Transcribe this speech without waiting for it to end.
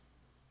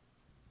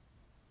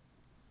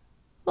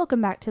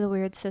Welcome back to the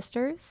Weird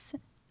Sisters.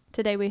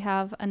 Today we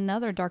have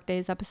another Dark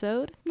Days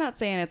episode. Not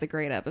saying it's a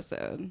great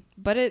episode,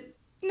 but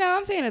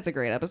I'm saying it's a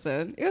great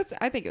episode.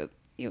 I think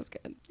it was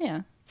good.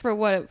 Yeah. For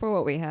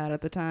what we had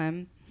at the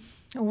time.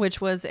 Which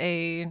was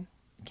a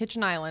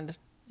kitchen island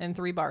and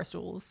 3 bar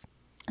stools.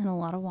 And a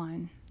lot of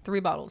wine.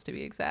 3 bottles to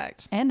be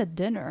exact. And a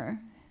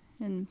dinner.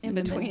 In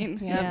between.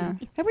 Yeah.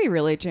 Have we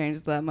really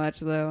changed that much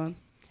though?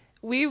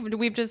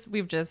 We've just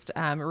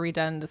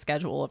redone the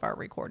schedule of our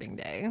recording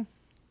day.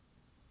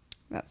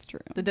 That's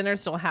true. The dinner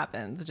still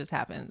happens. It just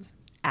happens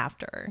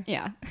after.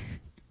 Yeah.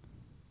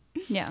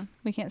 Yeah.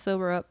 We can't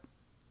sober up,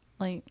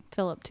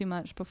 fill up too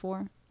much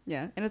before.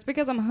 Yeah. And it's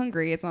because I'm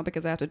hungry. It's not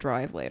because I have to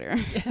drive later.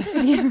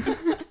 Yeah.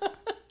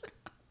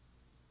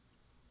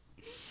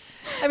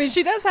 I mean,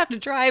 she does have to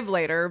drive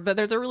later, but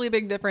there's a really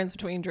big difference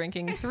between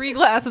drinking 3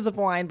 glasses of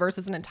wine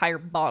versus an entire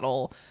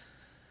bottle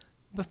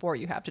before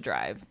you have to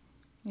drive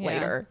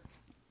later.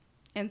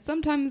 And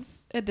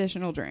sometimes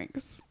additional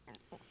drinks.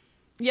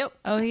 Yep.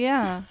 Oh,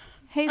 yeah.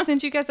 Hey,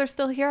 since you guys are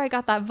still here, I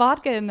got that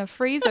vodka in the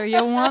freezer.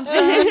 You want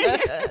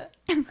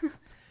some?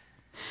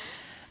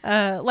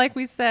 Like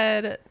we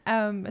said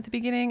at the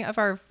beginning of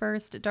our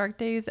first Dark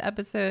Days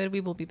episode, we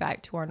will be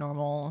back to our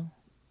normal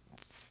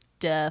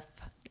stuff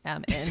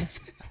in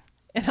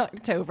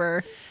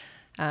October.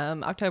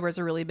 October is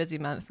a really busy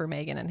month for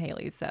Megan and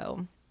Haley,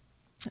 so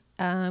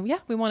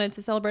we wanted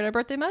to celebrate our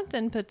birthday month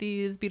and put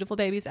these beautiful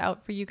babies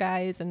out for you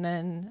guys, and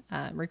then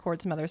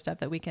record some other stuff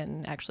that we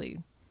can actually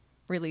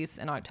release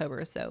in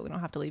October, so we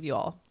don't have to leave you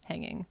all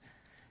hanging.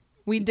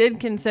 We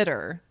did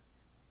consider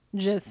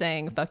just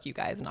saying fuck you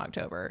guys in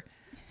October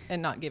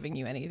and not giving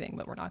you anything,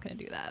 but we're not going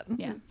to do that.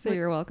 Yeah. So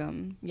you're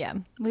welcome. Yeah.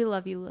 We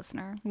love you,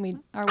 listener.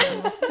 Our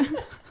listener.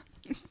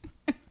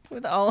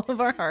 With all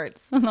of our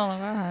hearts. With all of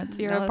our hearts.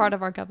 You're a part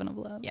of our coven of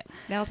love. Yeah.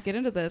 Now let's get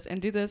into this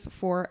and do this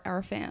for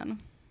our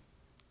fan.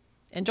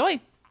 Enjoy.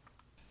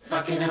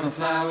 Fucking I'm a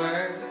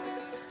flower,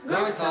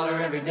 growing taller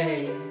every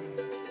day,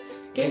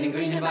 getting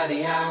greener by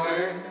the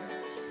hour,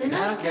 and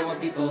I don't care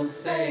what people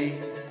say.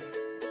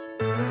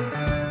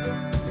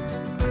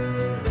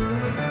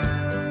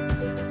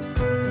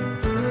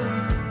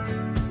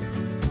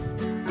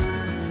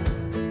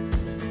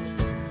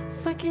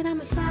 Fucking I'm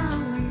a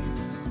flower.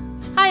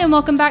 Hi, and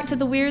welcome back to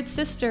the Weird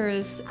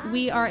Sisters.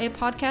 We are a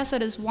podcast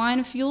that is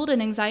wine-fueled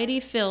and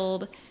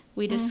anxiety-filled.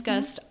 We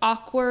discussed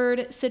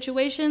awkward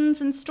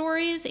situations and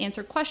stories,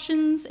 answer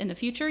questions in the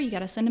future. You got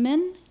to send them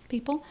in,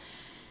 people.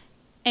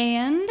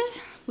 And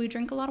we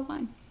drink a lot of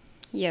wine.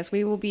 Yes,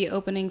 we will be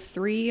opening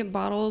 3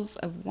 bottles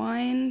of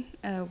wine.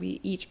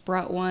 We each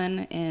brought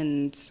one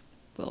and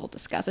we'll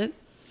discuss it.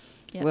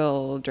 Yep.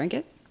 We'll drink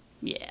it.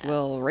 Yeah.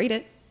 We'll rate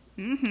it.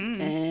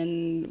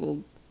 And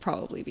we'll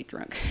probably be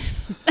drunk.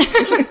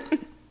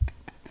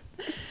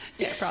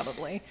 Yeah,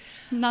 probably.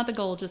 Not the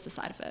goal, just a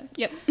side effect.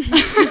 Yep.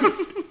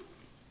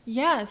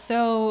 Yeah,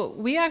 so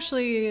we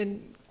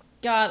actually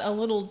got a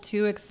little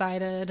too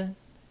excited,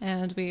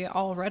 and we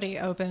already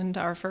opened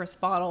our first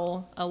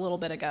bottle a little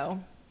bit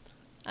ago.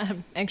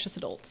 Anxious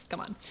adults,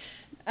 come on.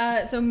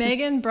 So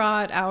Megan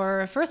brought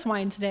our first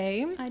wine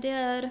today. I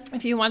did.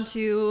 If you want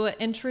to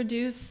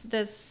introduce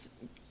this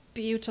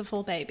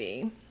beautiful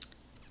baby.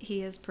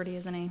 He is pretty,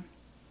 isn't he?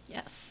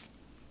 Yes.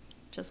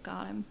 Just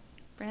got him.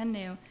 Brand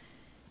new.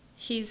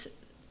 He's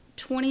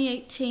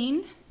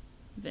 2018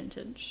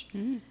 vintage.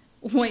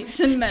 Weights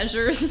and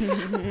measures.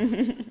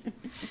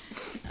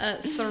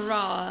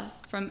 Syrah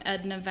from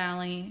Edna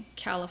Valley,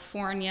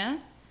 California.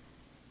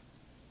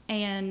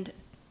 And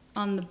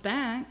on the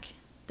back,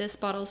 this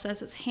bottle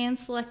says it's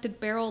hand-selected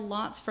barrel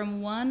lots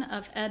from one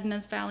of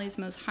Edna's Valley's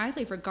most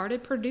highly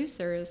regarded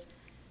producers.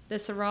 The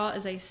Syrah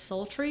is a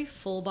sultry,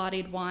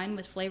 full-bodied wine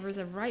with flavors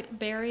of ripe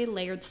berry,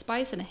 layered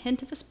spice, and a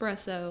hint of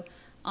espresso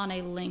on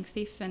a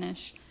lengthy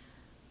finish.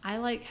 I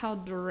like how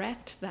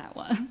direct that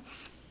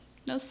was.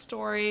 No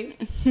story,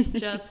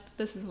 just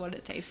this is what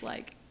it tastes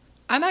like.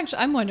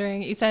 I'm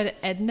wondering, you said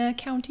Edna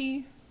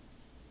County?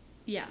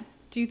 Yeah.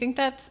 Do you think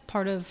that's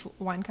part of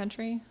wine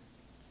country?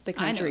 The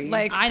country.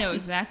 I know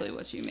exactly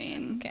what you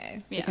mean.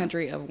 Okay. The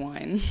country of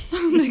wine.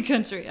 The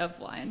country of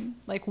wine.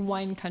 Like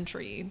wine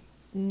country,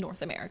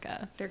 North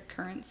America. Their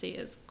currency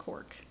is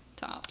cork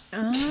tops.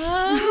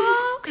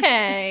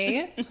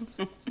 Okay.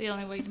 The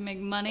only way to make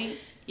money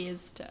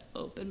is to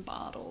open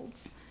bottles.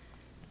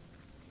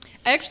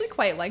 I actually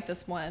quite like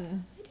this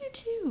one. I do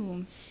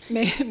too.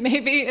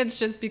 Maybe it's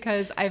just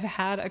because I've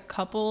had a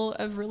couple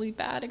of really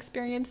bad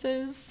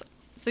experiences.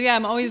 So yeah,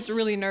 I'm always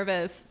really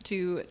nervous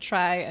to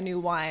try a new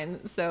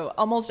wine. So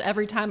almost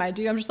every time I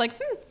do, I'm just like,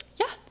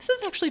 yeah, this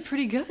is actually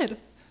pretty good.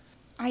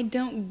 I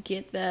don't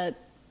get that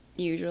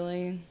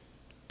usually,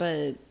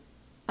 but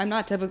I'm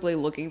not typically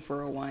looking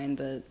for a wine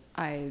that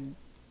I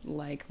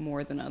like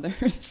more than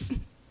others.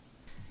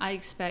 I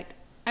expect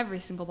every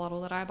single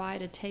bottle that I buy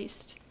to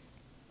taste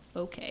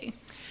okay.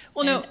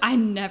 Well, no, And I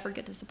never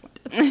get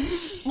disappointed.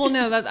 well,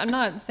 no, I'm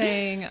not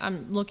saying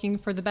I'm looking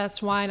for the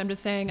best wine. I'm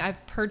just saying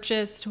I've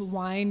purchased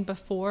wine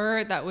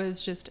before that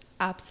was just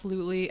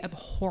absolutely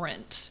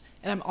abhorrent.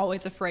 and I'm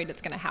always afraid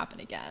it's going to happen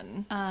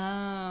again.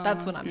 Oh.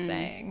 That's what I'm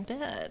saying.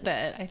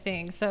 That I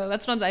think. So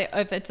that's what I'm saying.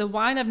 If it's a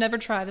wine I've never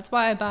tried, that's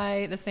why I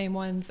buy the same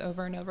ones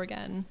over and over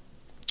again.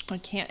 I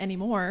can't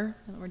anymore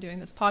when we're doing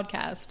this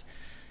podcast.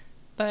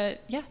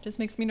 But yeah, just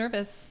makes me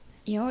nervous.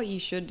 You know what you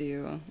should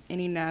do?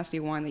 Any nasty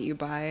wine that you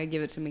buy,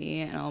 give it to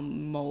me and I'll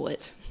mull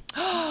it.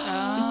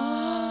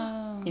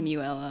 Oh.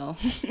 M-U-L-L.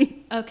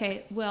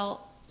 Okay,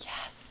 well,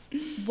 Yes.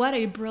 what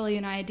a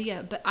brilliant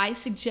idea. But I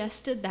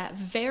suggested that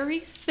very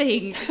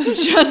thing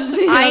just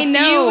I a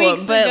know, few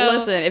weeks but ago.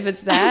 listen, if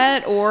it's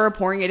that or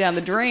pouring it down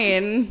the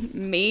drain,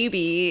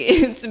 maybe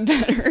it's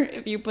better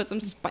if you put some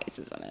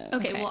spices in it.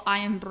 Okay, well, I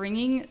am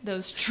bringing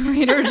those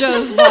Trader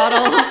Joe's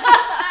bottles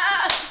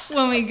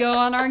when we go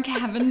on our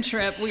cabin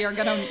trip. We are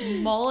going to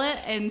mull it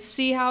and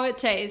see how it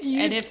tastes.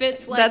 And if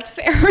it's like, That's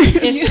fair.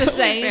 it's the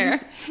same.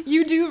 Fair.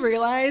 You do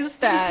realize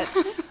that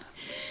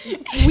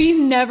we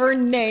never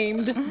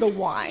named the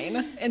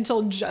wine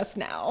until just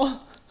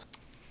now.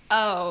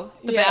 Oh,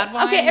 the Yeah. bad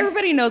wine? Okay,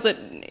 everybody knows it.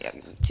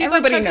 $2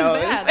 Everybody Chuck is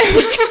knows.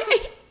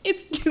 bad.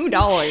 It's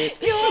 $2.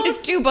 It's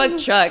 $2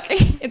 Chuck.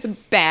 It's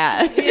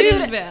bad. It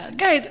is bad.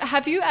 Guys,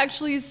 have you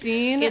actually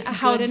seen It's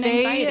how good in they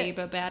anxiety,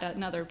 but bad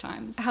at other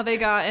times. how they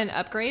got an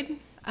upgrade?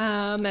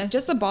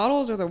 Just the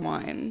bottles or the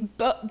wine?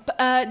 But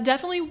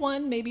definitely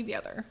one, maybe the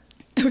other.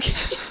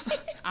 Okay.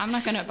 I'm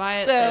not going to buy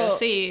it So- to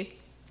see.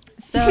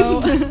 So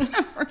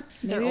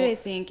Maybe they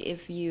think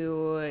if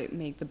you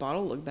make the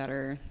bottle look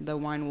better, the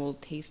wine will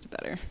taste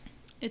better.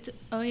 It's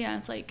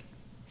like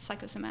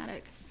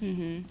psychosomatic.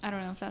 Mm-hmm. I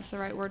don't know if that's the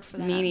right word for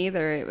that. Me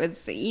neither.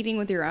 It's eating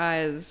with your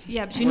eyes.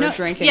 Yeah, but or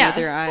drinking with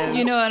your eyes.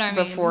 You know what I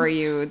mean. Before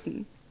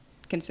you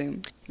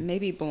consume.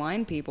 Maybe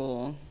blind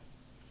people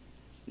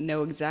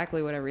know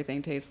exactly what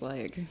everything tastes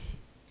like,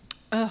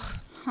 ugh.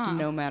 Huh.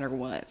 no matter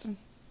what.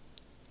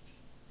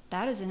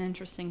 That is an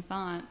interesting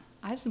thought.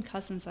 I have some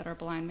cousins that are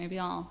blind. Maybe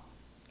I'll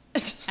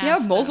You ask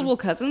have multiple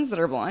them. cousins that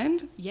are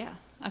blind? Yeah,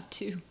 I have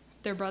two.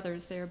 They're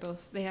brothers. They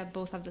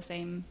both have the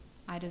same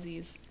eye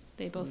disease.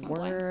 They both went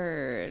blind.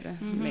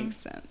 Word. Makes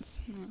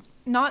sense.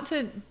 Not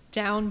to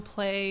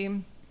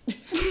downplay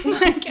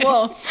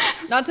well,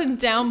 not to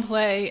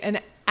downplay an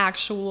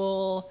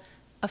actual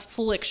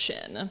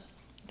affliction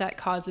that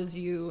causes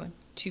you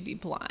to be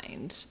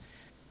blind.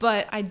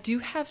 But I do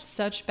have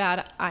such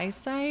bad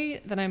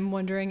eyesight that I'm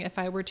wondering if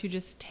I were to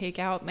just take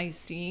out my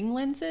seeing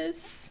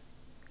lenses,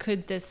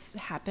 could this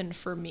happen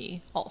for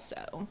me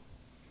also?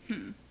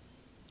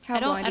 How I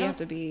don't- blind I do you don't- have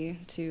to be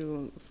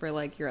for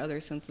like your other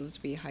senses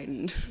to be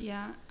heightened?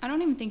 Yeah, I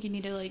don't even think you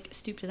need to like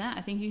stoop to that.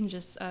 I think you can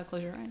just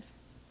close your eyes.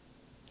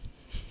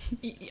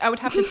 I would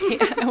have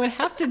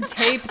to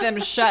tape them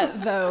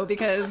shut though,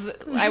 because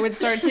I would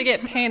start to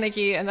get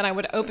panicky and then I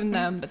would open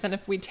them, but then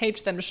if we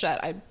taped them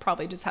shut, I'd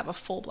probably just have a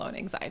full-blown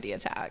anxiety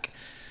attack.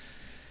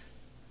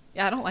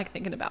 Yeah, I don't like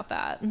thinking about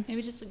that.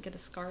 Maybe just like, get a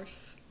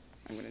scarf.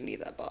 I'm gonna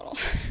need that bottle.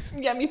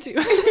 Yeah, me too.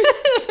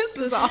 This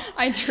is off.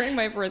 I drank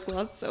my first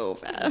glass so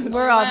fast.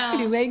 We're off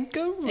to a There you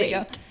go.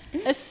 great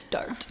a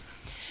start.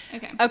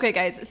 Okay. Okay,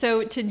 guys.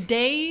 So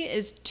today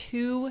is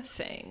two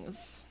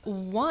things.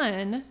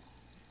 One,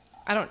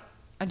 I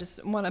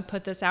just want to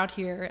put this out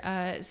here.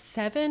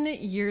 7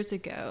 years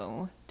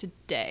ago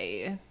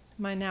today,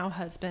 my now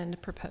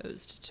husband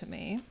proposed to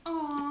me.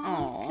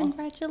 Aw.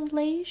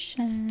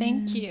 Congratulations.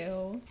 Thank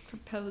you.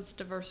 Proposed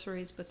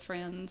anniversaries with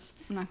friends.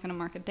 I'm not going to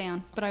mark it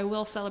down, but I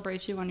will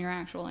celebrate you on your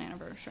actual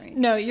anniversary.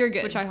 No, you're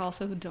good. Which I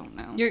also don't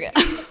know. You're good.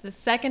 The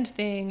second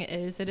thing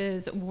is it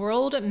is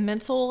World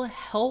Mental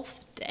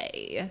Health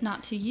Day.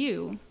 Not to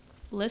you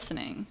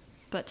listening,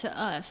 but to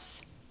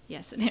us.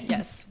 Yes, it is.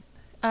 Yes.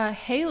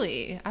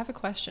 Haley, I have a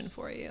question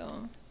for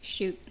you.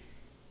 Shoot.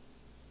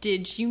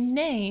 Did you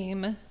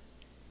name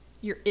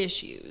your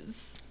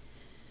issues?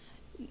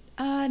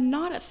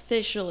 Not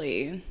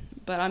officially,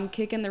 but I'm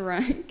kicking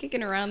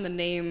around the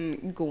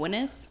name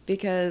Gwyneth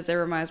because it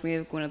reminds me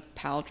of Gwyneth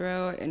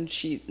Paltrow, and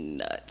she's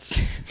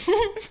nuts.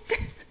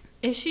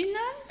 Is she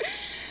nuts?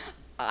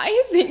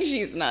 I think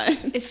she's nuts.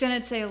 It's going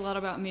to say a lot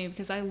about me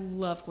because I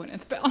love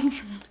Gwyneth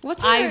Paltrow.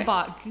 What's I her-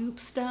 bought Goop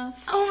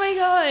stuff. Oh my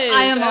gosh.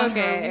 I am on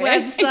okay. her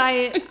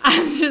website.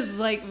 I'm just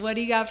like, what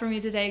do you got for me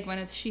today,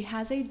 Gwyneth? She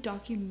has a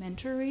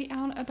documentary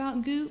out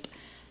about Goop,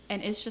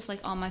 and it's just like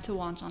on my to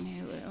watch on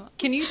Hulu.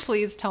 Can you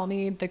please tell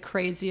me the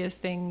craziest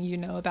thing you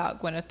know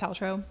about Gwyneth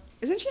Paltrow?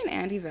 Isn't she an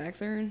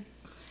anti-vaxxer?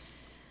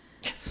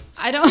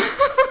 I don't.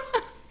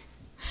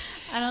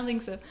 I don't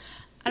think so.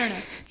 I don't know.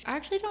 I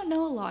actually don't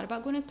know a lot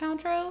about Gwyneth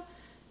Paltrow.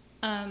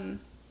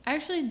 I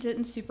actually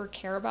didn't super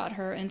care about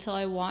her until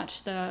I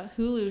watched the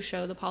Hulu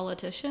show, The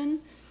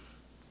Politician.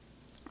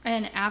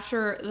 And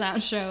after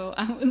that show,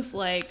 I was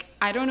like,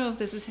 I don't know if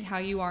this is how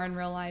you are in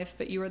real life,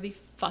 but you are the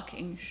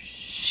fucking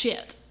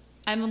shit.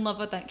 I'm in love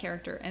with that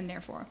character, and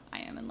therefore, I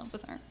am in love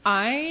with her.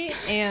 I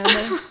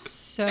am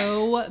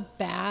so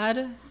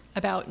bad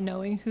about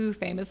knowing who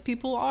famous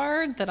people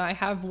are that I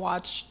have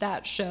watched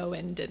that show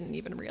and didn't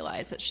even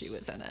realize that she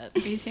was in it. Are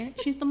you serious?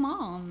 She's the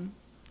mom.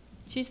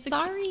 She's she's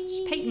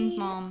Peyton's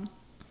mom.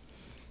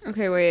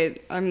 Okay,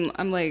 wait. I'm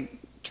like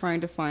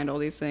trying to find all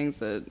these things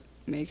that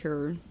make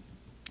her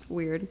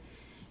weird.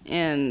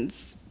 And,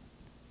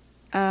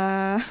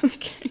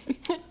 okay.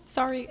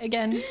 Sorry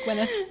again,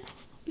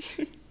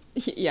 Gwyneth.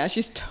 Yeah,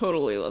 she's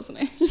totally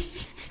listening.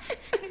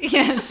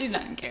 Yeah, she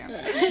doesn't care.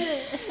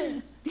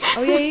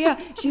 Oh, yeah.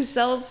 She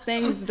sells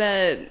things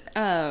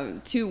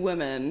that, to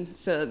women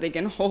so that they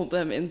can hold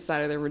them inside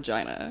of their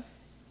vagina.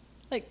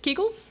 Like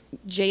Kegels?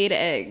 Jade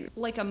egg.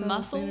 Like a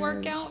muscle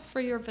workout for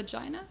your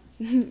vagina?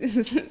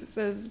 It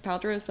says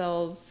Paltrow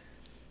sells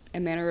a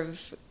manner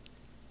of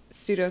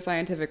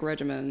pseudoscientific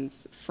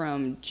regimens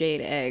from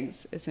jade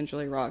eggs,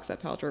 essentially rocks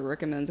that Paltrow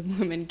recommends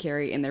women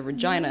carry in their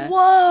vagina.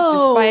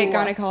 Whoa! Despite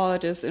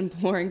gynecologists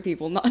imploring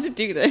people not to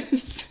do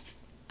this.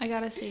 I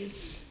gotta see.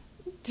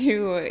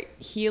 To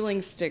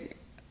healing stick.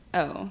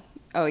 Oh,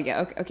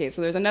 yeah. Okay.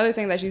 So there's another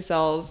thing that she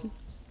sells: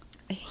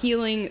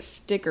 healing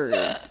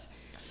stickers.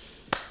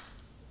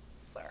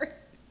 Sorry.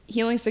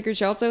 Healing stickers.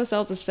 She also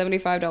sells a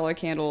 $75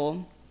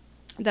 candle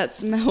that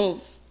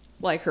smells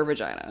like her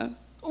vagina.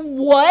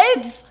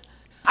 What?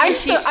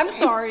 I'm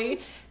sorry.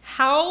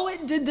 How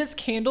did this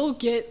candle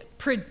get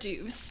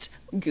produced?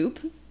 Goop.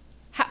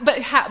 But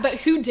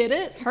who did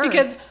it? Her.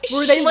 Because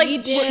were they like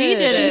She she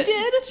did.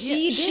 did?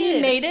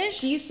 She made it.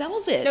 She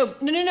sells it.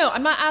 No.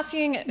 I'm not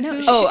asking. No,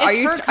 who, Oh, it's are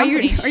you- her are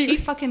company. you- She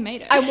fucking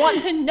made it. I want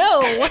to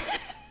know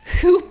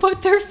who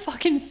put their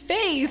fucking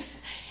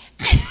face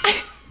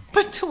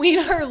between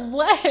her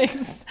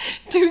legs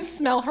to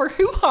smell her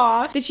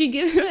hoo-ha. Did she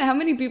give? How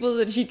many people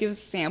did she give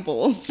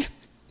samples?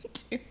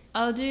 to?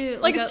 I'll do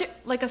like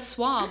a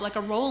swab, like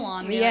a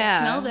roll-on. Be Yeah.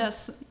 Like, smell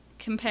this.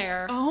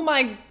 Compare. Oh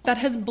my, that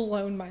has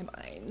blown my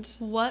mind.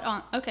 What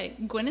on? Okay,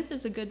 Gwyneth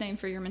is a good name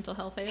for your mental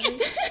health aid.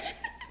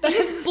 That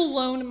has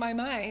blown my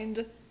mind.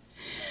 It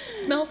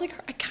smells like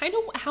her. I kind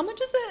of. How much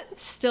is it?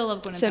 Still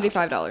love Gwyneth.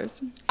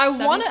 Paltrow.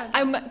 $75.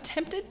 I'm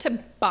tempted to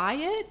buy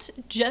it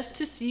just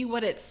to see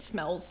what it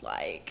smells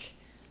like.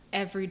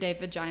 Everyday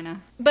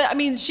vagina. But I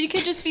mean, she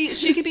could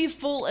be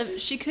full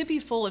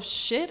of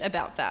shit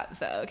about that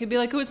though. It could be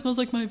like, oh, it smells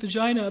like my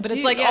vagina, but it's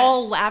Dude, like yeah.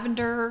 all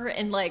lavender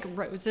and like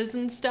roses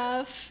and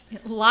stuff.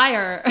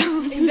 Liar.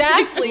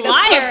 Exactly.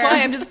 That's Liar.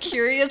 why I'm just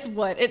curious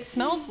what it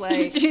smells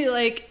like. She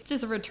like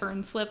just a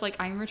return slip. Like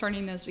I'm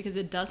returning this because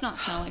it does not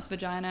smell like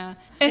vagina.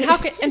 And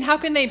how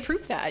can they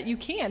prove that? You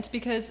can't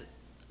because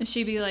And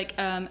she'd be like,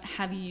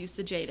 have you used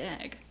the jade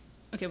egg?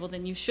 Okay, well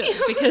then you should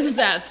because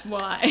that's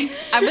why.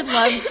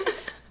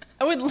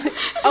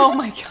 Oh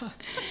my god.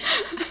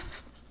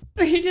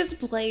 They just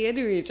play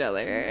into each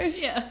other.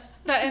 Yeah.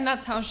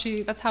 That's how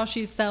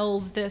she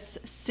sells this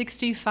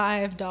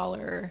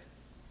 $65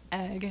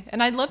 egg.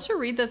 And I'd love to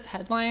read this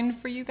headline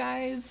for you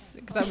guys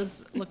because I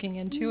was looking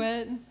into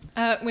it,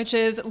 which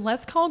is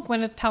let's call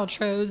Gwyneth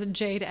Paltrow's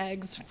jade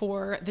eggs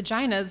for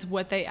vaginas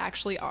what they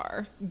actually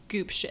are: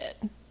 goop shit.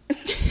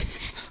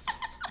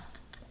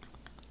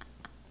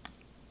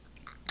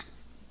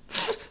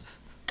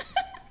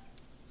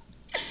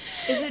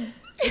 Is it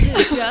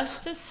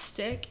just to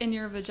stick in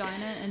your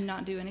vagina and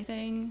not do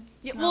anything?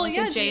 Yeah, Smell well, like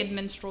yeah, a jade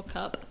menstrual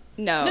cup.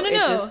 No,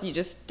 No. you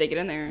just stick it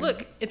in there.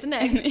 Look, it's an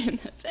egg. and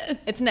that's it.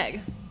 It's an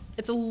egg.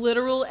 It's a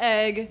literal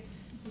egg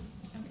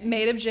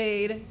made of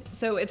jade.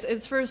 So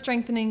it's for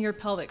strengthening your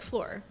pelvic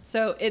floor.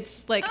 So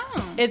it's like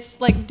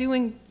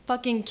doing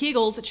fucking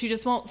Kegels. She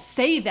just won't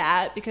say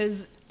that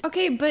because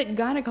Okay, but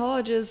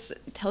gynecologists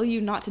tell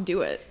you not to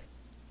do it.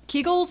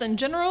 Kegels in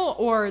general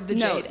or the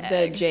jade the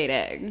egg? jade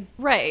egg.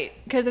 Right,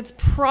 because it's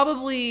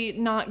probably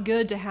not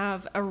good to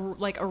have a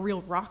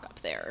real rock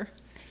up there.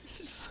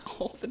 Just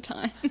all the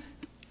time.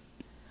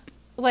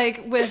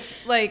 Like with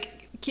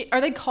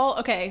are they called?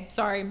 Okay,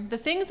 sorry. The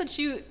things that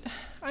you,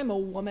 I'm a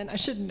woman. I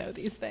should know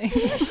these things.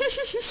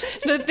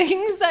 The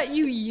things that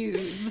you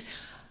use,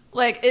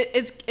 like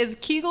is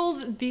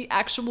Kegels the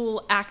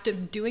actual act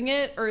of doing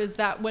it, or is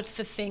that what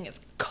the thing is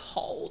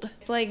called?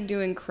 It's like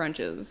doing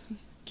crunches.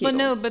 But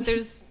no, Kegels. but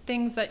there's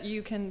things that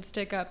you can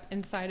stick up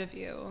inside of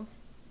you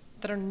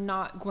that are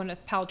not Gwyneth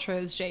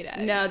Paltrow's jade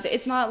eggs. No,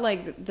 it's not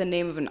like the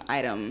name of an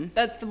item.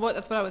 That's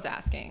what I was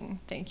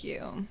asking. Thank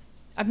you.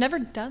 I've never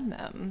done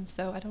them,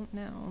 so I don't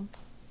know.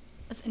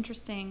 That's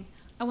interesting.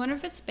 I wonder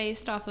if it's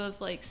based off of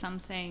like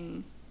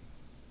something,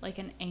 like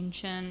an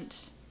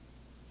ancient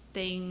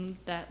thing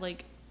that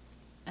like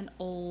an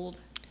old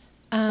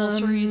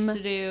culture used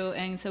to do,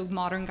 and so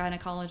modern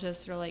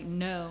gynecologists are like,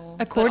 no.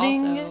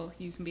 According- but also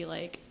you can be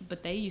like,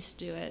 but they used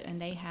to do it, and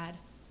they had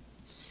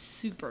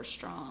super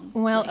strong.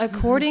 Well, like,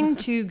 according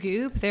to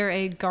Goop, they're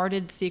a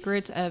guarded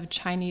secret of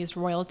Chinese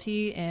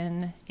royalty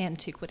in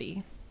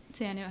antiquity.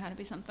 see, I knew it had to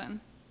be something.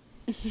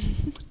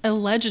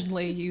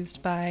 Allegedly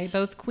used by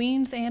both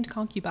queens and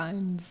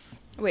concubines.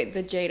 Wait,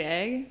 the jade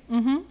egg?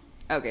 Mm-hmm.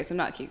 Okay, so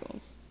not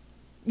Kegels.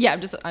 Yeah,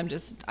 I'm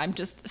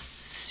just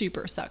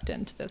super sucked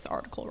into this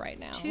article right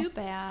now. Too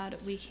bad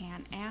we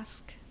can't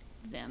ask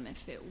them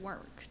if it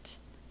worked.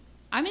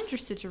 I'm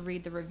interested to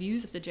read the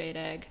reviews of the jade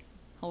egg.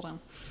 Hold on.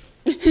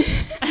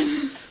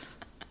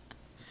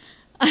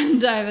 I'm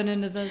diving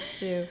into this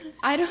too.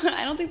 I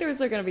don't think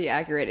those are going to be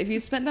accurate. If you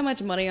spent that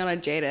much money on a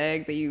jade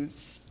egg that you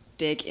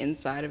stick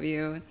inside of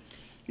you,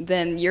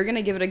 then you're going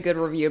to give it a good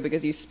review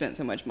because you spent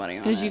so much money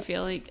on it. Because you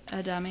feel like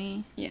a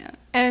dummy. Yeah.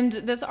 And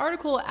this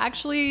article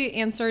actually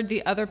answered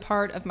the other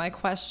part of my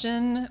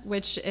question,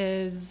 which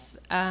is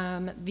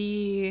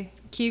the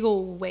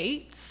Kegel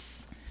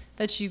weights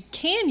that you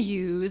can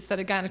use that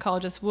a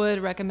gynecologist would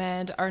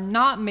recommend are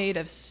not made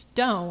of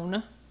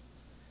stone.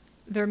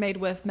 They're made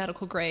with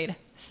medical grade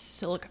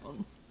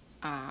silicone.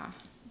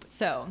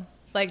 So,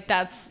 like,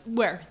 that's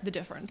where the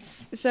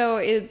difference So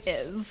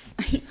is.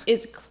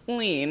 it's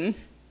clean,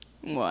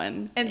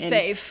 one. And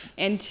safe.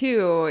 And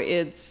two,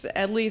 it's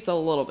at least a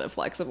little bit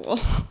flexible.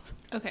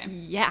 Okay.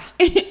 Yeah.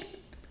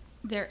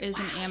 There is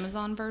an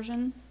Amazon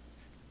version.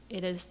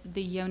 It is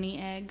the yoni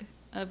egg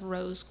of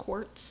rose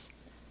quartz,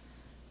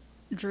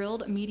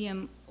 drilled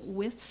medium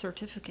with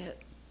certificate.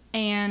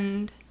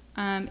 And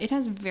it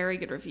has very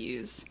good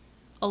reviews.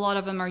 A lot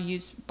of them are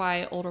used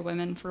by older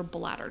women for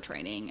bladder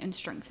training and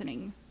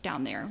strengthening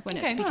down there when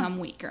it's become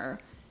weaker.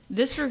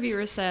 This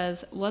reviewer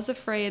says, was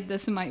afraid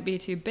this might be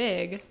too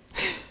big,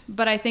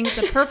 but I think it's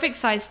the perfect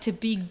size to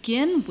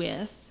begin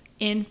with.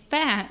 In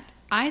fact,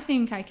 I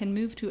think I can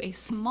move to a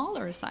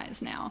smaller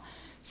size now.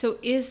 So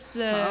is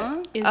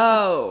the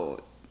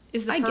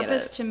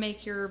purpose to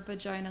make your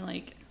vagina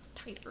like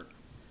tighter?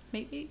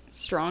 Maybe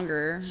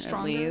Stronger, at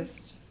Stronger?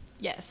 least.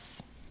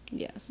 Yes.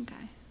 Yes.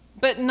 okay.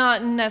 But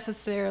not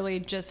necessarily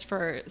just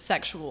for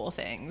sexual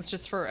things,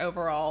 just for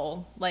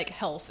overall like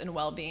health and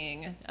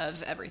well-being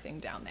of everything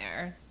down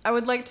there. I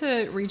would like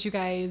to read you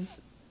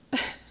guys.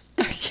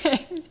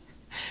 Okay.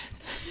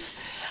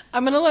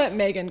 I'm going to let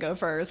Megan go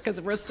first because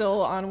we're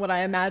still on what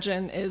I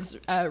imagine is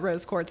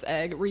rose quartz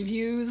egg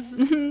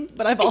reviews.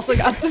 But I've also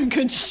got some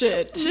good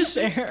shit to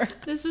share.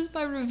 This is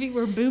by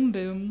reviewer Boom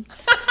Boom.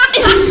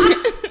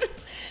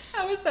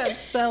 How is that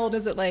spelled?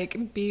 Is it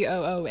like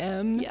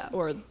BOOM? Yeah.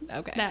 Or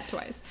okay. That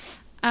twice.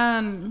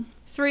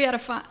 3 out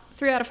of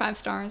 5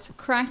 stars.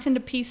 Cracked into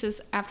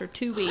pieces after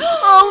 2 weeks.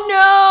 Oh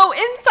no!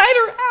 Inside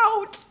or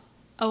out?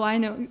 Oh, I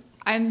know.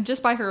 I'm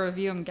just by her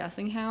review. I'm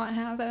guessing how it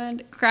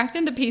happened. Cracked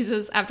into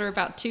pieces after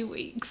about 2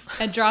 weeks.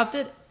 I dropped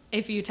it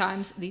a few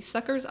times. These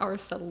suckers are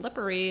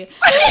slippery.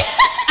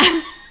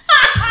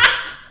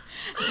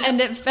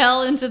 And it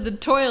fell into the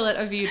toilet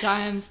a few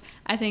times.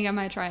 I think I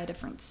might try a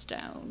different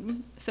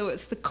stone. So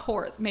it's the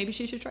quartz. Maybe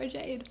she should try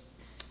jade.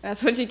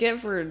 That's what you get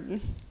for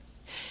Of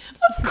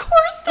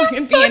course,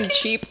 they're being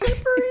cheap.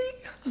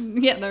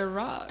 slippery. Yeah, they're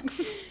rocks.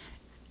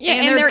 Yeah,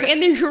 And and they're they're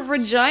in your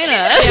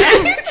vagina.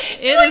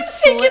 It Like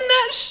is taking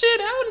that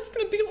shit out, it's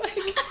gonna be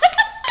like.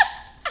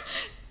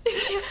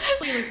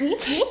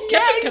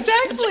 Yeah,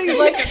 exactly.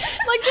 Like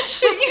the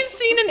shit you've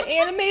seen in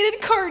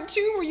animated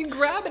cartoon where you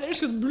grab it and it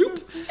just goes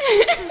bloop.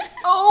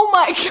 Oh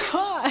my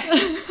god.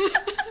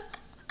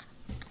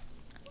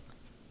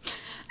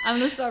 I'm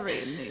gonna stop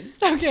reading these.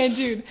 Okay,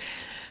 dude.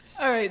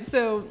 All right,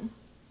 so.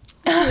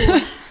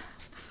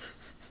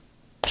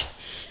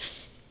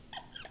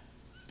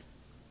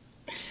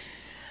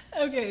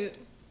 Okay,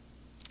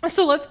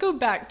 so let's go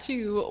back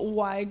to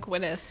why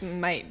Gwyneth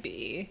might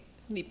be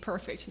the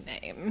perfect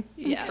name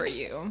for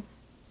you.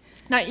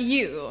 Not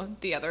you,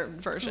 the other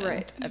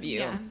version of you.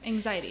 Yeah,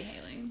 anxiety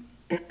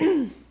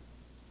Haley.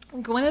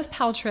 Gwyneth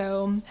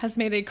Paltrow has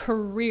made a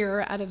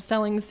career out of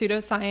selling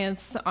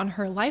pseudoscience on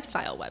her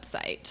lifestyle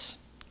website,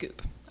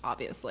 Goop,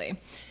 obviously.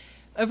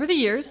 Over the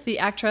years, the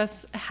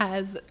actress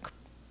has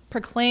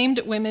proclaimed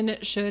women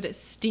should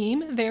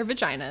steam their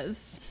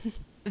vaginas,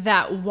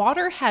 that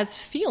water has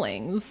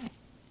feelings,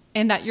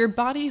 and that your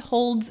body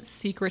holds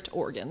secret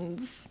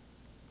organs.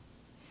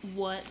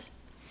 What?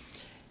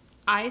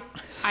 I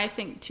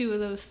think 2 of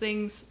those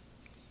things,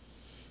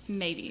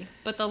 maybe.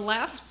 But the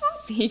last one?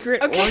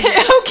 Secret Okay, organ.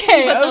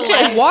 okay, But the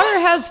okay. last- Water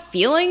has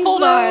feelings,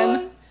 Hold though?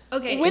 on.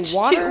 Okay. Which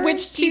Water? two?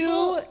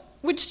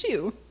 Which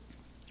two?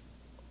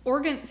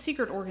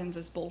 Secret organs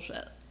is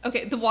bullshit.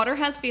 Okay, the water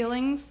has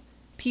feelings.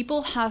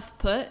 People have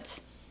put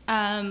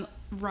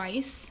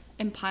rice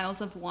in piles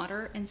of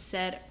water and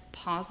said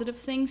positive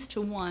things to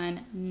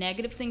one,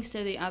 negative things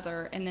to the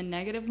other, and the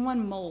negative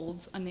one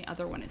molds and the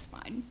other one is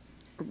fine.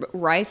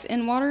 Rice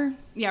in water?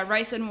 Yeah,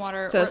 rice and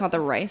water. So it's not the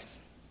rice?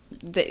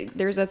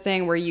 There's a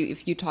thing where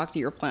if you talk to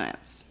your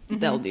plants,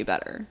 they'll do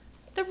better.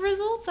 the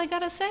results, I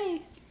gotta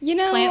say. You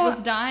know, Plant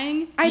was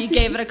dying. I You think-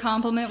 gave it a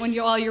compliment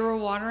while you were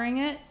watering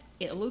it.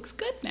 It looks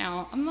good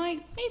now. I'm like,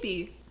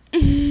 maybe.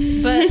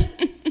 But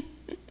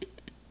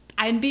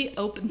I'd be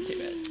open to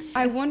it.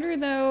 I wonder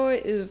though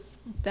if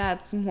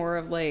that's more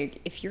of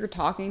like if you're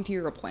talking to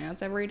your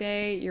plants every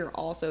day, you're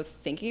also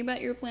thinking about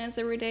your plants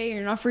every day.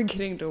 You're not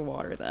forgetting to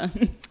water them.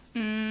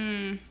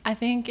 I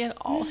think it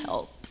all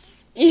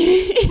helps.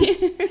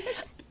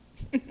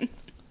 I'm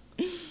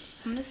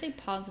gonna say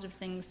positive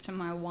things to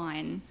my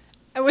wine.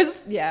 I was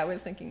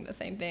thinking the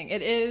same thing.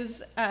 It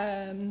is,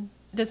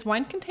 does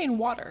wine contain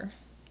water?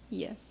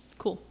 Yes.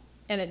 Cool.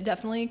 And it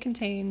definitely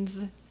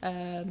contains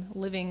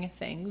living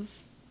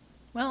things.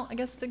 Well, I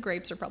guess the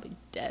grapes are probably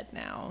dead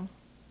now.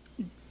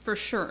 For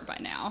sure by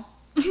now.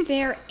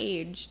 They're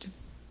aged.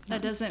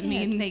 That doesn't dead.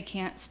 mean they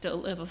can't still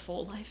live a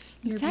full life.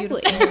 You're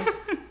Exactly. beautiful.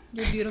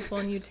 You're beautiful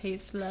and you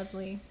taste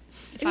lovely.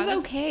 It is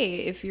okay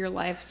if your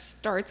life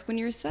starts when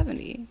you're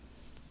 70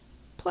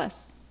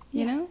 plus,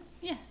 you know?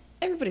 Yeah.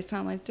 Everybody's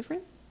timeline's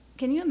different.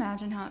 Can you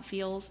imagine how it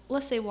feels?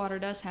 Let's say water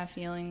does have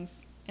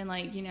feelings and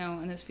like, you know,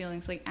 and those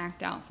feelings like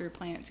act out through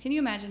plants. Can you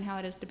imagine how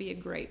it is to be a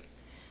grape?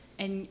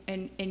 And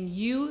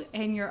you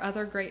and your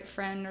other great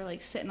friend are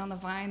like sitting on the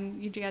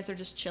vine. You guys are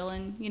just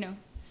chilling, you know,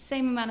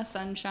 same amount of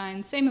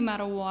sunshine, same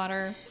amount of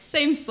water,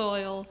 same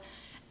soil.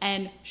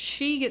 And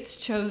she gets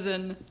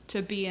chosen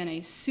to be in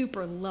a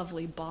super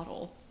lovely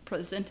bottle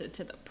presented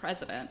to the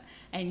president.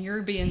 And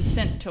you're being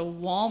sent to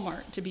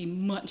Walmart to be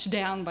munched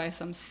down by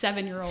some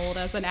 7-year-old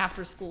as an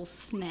after-school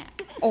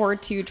snack. Or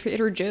to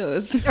Trader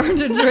Joe's. Or to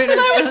Trader Joe's. That's what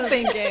I was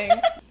thinking.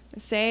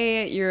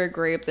 Say you're a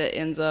grape that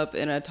ends up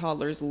in a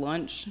toddler's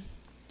lunch,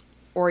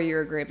 or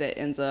you're a grape that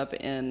ends up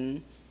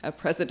in a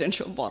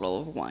presidential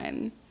bottle of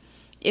wine.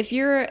 If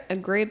you're a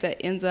grape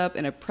that ends up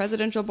in a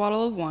presidential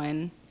bottle of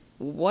wine,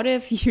 what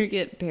if you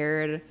get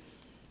paired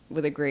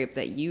with a grape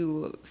that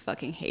you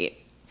fucking hate?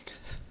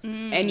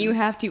 And you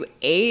have to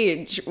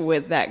age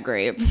with that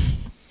grape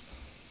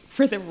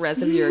for the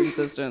rest of your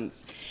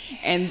existence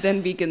and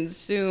then be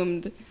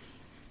consumed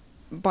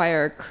by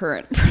our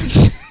current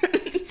president.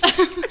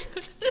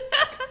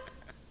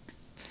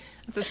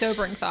 It's a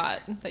sobering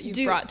thought that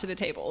you brought to the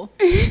table.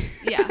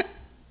 Yeah.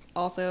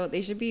 Also,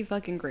 they should be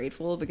fucking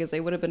grateful because they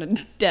would have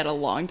been dead a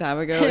long time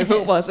ago if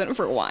it wasn't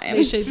for wine.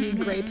 They should be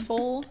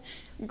grateful.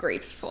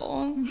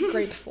 Grateful.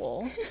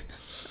 Grateful.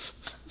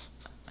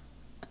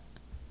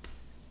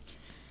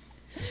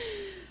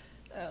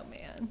 Oh,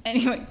 man.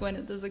 Anyway,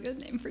 Gwyneth is a good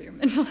name for your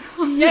mental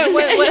health. Yeah,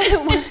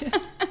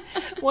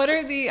 what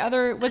are the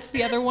other, what's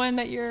the other one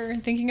that you're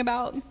thinking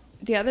about?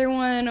 The other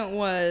one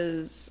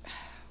was,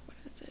 what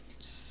is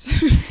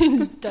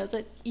it? Does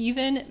it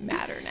even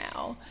matter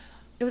now?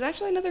 It was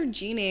actually another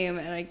G name,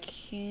 and I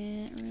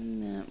can't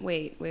remember.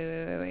 Wait.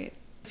 I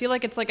feel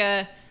like it's like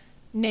a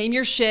name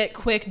your shit,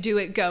 quick, do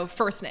it, go,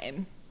 first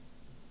name.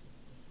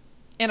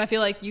 And I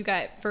feel like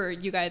for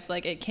you guys,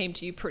 like it came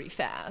to you pretty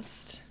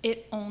fast.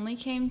 It only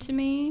came to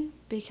me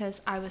because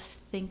I was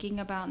thinking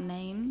about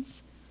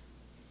names,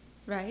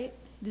 right?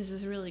 This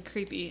is really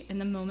creepy in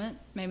the moment,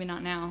 maybe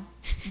not now,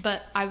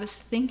 but I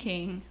was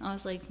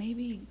like,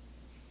 maybe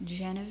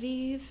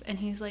Genevieve? And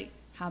he's like,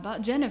 how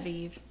about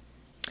Genevieve?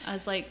 I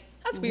was like,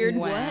 that's weird.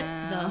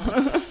 Wow.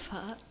 What the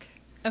fuck?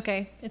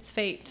 Okay, it's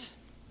fate.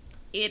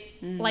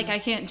 Like, I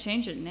can't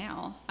change it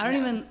now. I don't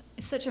even,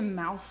 it's such a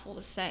mouthful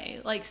to say.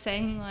 Like,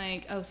 saying,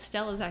 like, oh,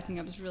 Stella's acting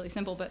up is really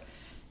simple, but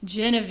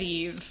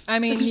Genevieve. I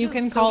mean, It's you just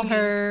can so call many-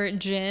 her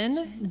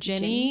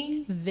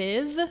Jenny,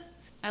 Viv.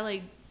 I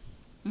like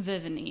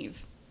Viv and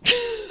Eve.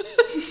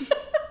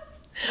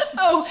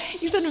 Oh,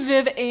 you said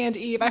Viv and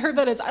Eve. I heard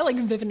that as I like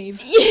Viv and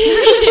Eve.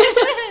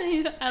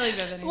 I like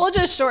Viv and Eve. We'll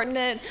just shorten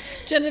it.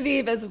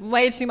 Genevieve is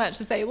way too much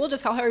to say. We'll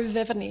just call her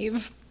Viv and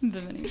Eve.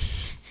 Viv and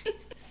Eve.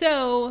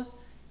 So,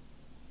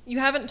 you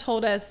haven't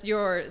told us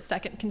your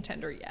second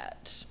contender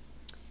yet.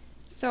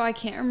 So I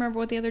can't remember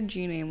what the other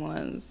G name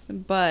was,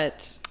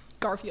 but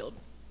Garfield.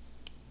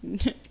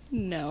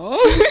 no.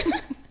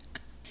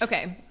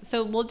 Okay,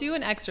 so we'll do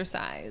an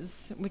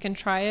exercise. We can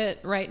try it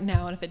right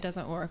now, and if it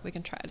doesn't work, we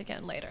can try it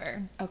again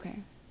later. Okay.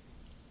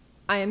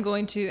 I am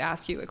going to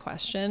ask you a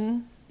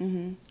question,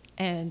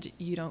 and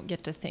you don't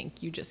get to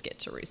think, you just get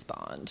to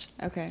respond.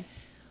 Okay.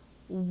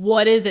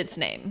 What is its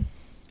name?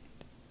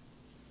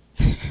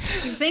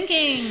 Keep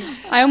thinking.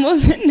 I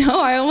almost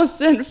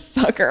said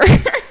fucker.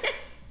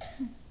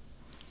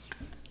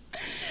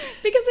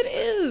 Because it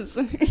is.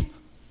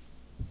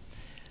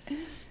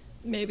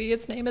 Maybe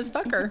its name is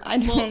Fucker. I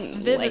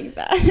don't like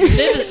that.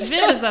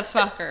 Viv is a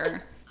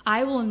fucker.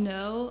 I will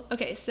know.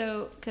 Okay,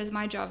 so because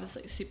my job is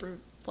like super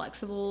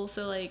flexible,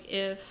 so like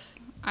if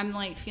I'm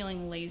like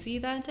feeling lazy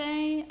that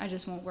day, I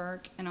just won't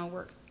work, and I'll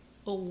work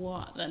a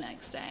lot the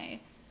next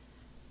day,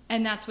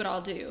 and that's what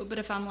I'll do. But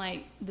if I'm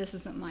like, this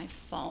isn't my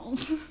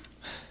fault,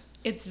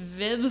 it's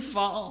Viv's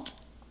fault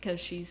because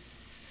she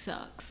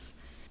sucks.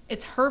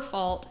 It's her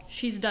fault.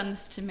 She's done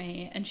this to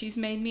me, and she's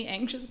made me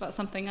anxious about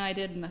something I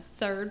did in the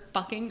 3rd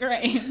fucking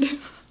grade.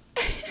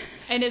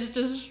 And it's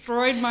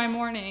destroyed my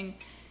morning.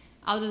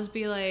 I'll just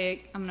be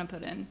like, I'm going to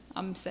put in.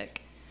 I'm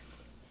sick.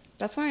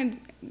 That's fine.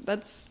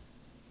 That's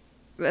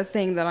the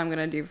thing that I'm going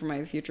to do for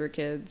my future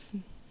kids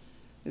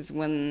is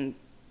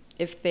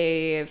if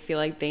they feel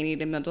like they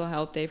need a mental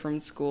health day from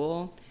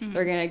school,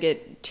 they're going to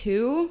get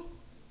 2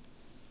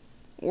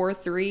 or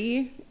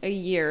 3 a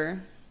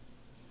year.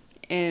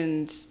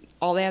 And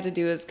all they have to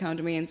do is come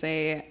to me and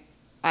say,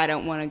 I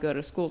don't want to go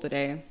to school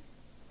today.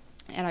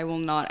 And I will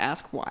not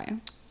ask why.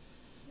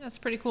 That's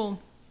pretty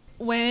cool.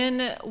 When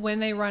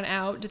they run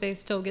out, do they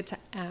still get to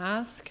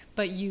ask,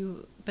 but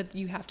you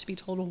have to be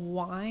told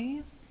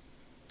why?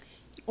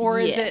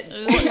 Or Yes.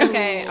 is it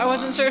okay? I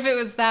wasn't sure if it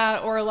was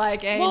that or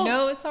like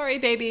no, sorry,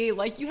 baby,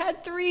 like you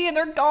had 3 and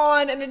they're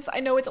gone, and I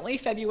know it's only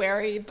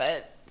February,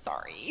 but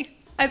sorry.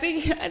 I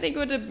think it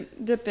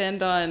would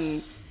depend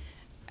on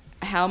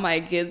how my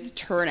kids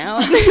turn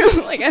out.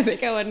 Like, I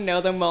think I would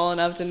know them well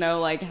enough to know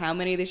like how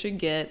many they should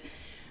get.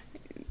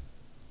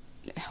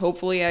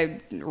 hopefully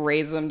I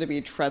raise them to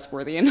be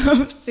trustworthy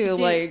enough to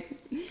like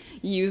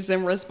use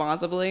them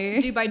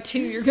responsibly. Dude, by 2,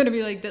 you're going to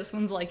be like, this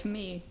one's like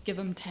me. Give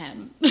him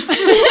 10.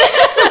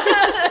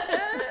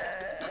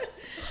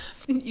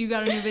 You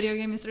got a new video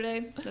game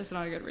yesterday? That's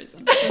not a good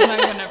reason. That's not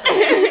even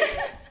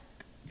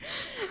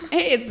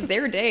Hey, it's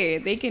their day.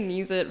 They can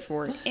use it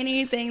for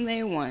anything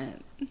they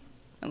want.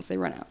 Unless they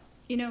run out.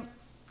 You know,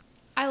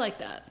 I like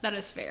that. That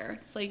is fair.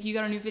 It's like, you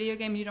got a new video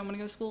game and you don't want to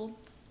go to school?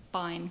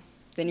 Fine.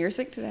 Then you're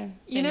sick today.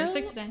 Then you're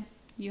sick today.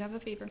 You have a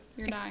fever.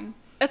 You're dying.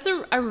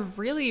 I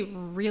really,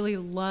 really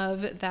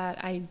love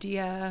that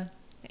idea.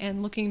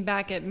 And looking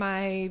back at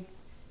my,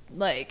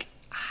 like,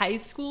 high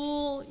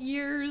school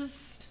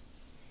years,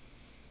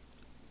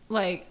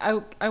 like,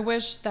 I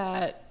wish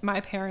that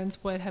my parents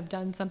would have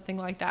done something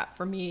like that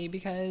for me,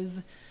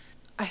 because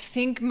I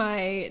think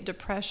my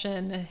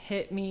depression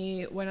hit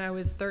me when I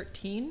was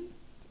 13.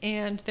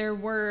 And there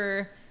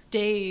were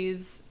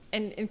days,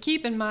 and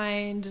keep in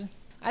mind,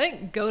 I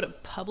didn't go to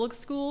public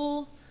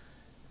school.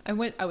 I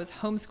was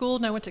homeschooled,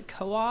 and I went to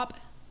co-op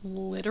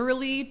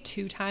literally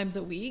 2 times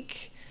a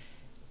week.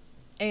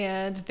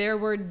 And there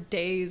were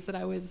days that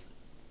I was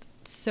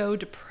so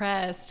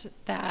depressed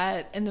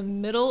that in the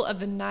middle of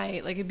the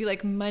night, like it'd be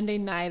like Monday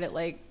night at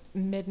like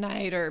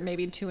midnight or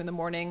maybe 2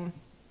 a.m.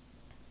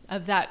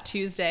 of that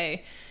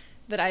Tuesday,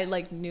 that I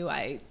like knew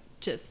I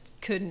just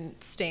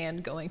couldn't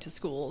stand going to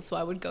school. So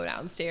I would go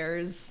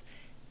downstairs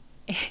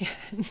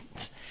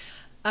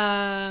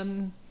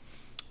and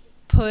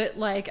put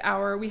like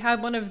we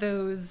had one of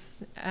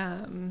those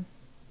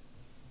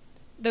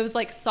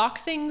like sock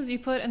things you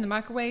put in the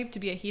microwave to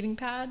be a heating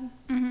pad.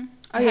 Mm-hmm.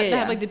 Oh, They yeah.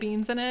 have like the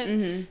beans in it.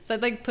 Mm-hmm. So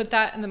I'd like put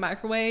that in the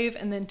microwave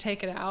and then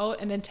take it out,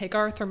 and then take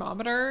our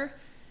thermometer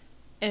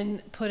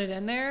and put it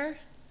in there,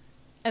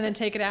 and then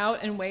take it out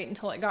and wait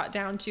until it got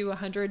down to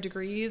 100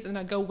 degrees. And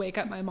I'd go wake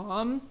up my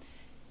mom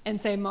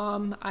and say,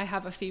 "Mom, I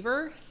have a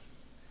fever."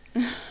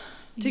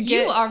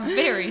 You are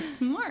very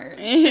smart.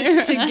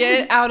 to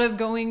get out of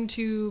going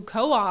to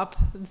co-op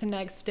the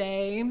next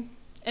day.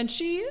 And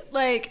she,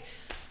 like,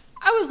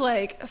 I was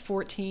like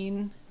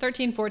 13,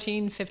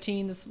 14,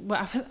 15.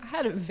 I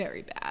had a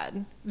very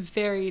bad,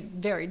 very,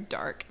 very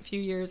dark few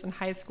years in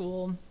high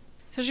school.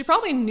 So she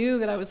probably knew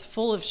that I was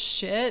full of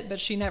shit, but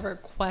she never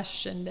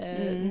questioned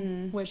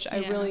it, which I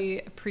really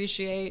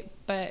appreciate.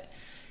 But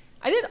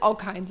I did all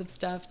kinds of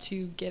stuff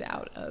to get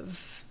out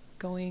of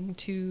going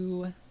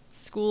to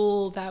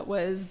school that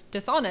was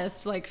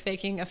dishonest, like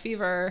faking a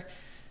fever.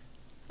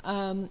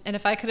 And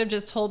if I could have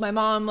just told my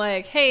mom,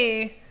 like,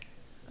 hey,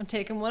 I'm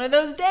taking one of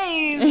those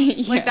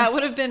days, like that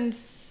would have been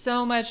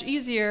so much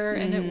easier,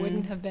 and it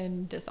wouldn't have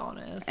been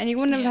dishonest. And you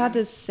wouldn't have had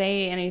to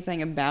say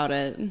anything about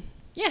it.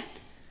 Yeah.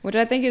 Which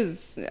I think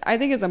is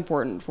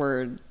important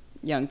for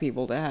young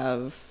people to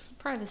have.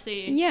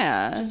 Privacy.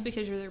 Yeah. Just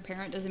because you're their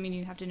parent doesn't mean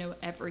you have to know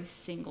every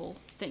single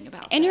thing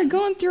about And them. you're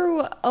going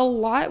through a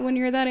lot when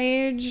you're that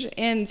age,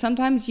 and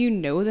sometimes you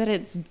know that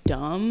it's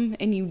dumb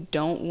and you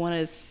don't want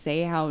to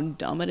say how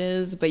dumb it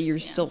is, but you're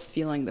still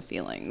feeling the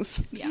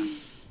feelings. Yeah.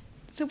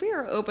 So we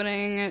are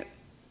opening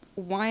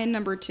wine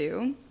number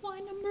 2.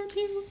 Wine number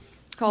 2.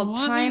 It's called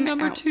Time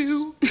number Out.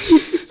 2.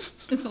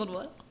 It's called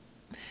what?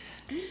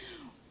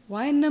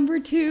 Wine number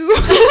 2.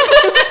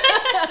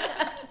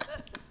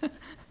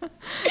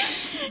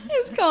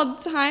 It's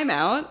called Time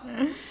Out.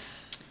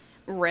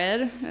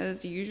 Red,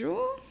 as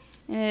usual.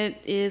 And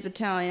it is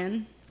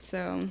Italian,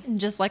 so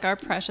Just like our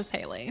precious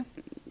Haley.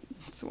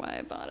 that's why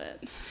I bought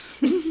it.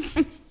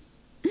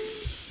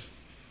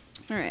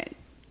 All right.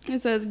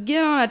 It says,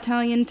 get on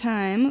Italian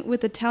time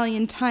with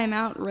Italian Time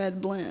Out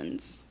red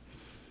blends.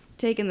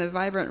 Take in the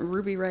vibrant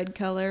ruby red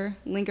color,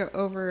 linger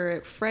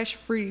over fresh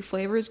fruity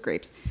flavors,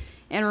 grapes,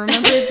 and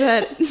remember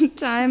that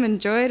time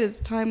enjoyed is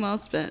time well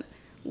spent.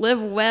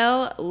 Live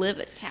well, live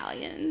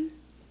Italian.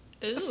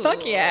 Ooh.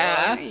 Fuck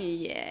yeah.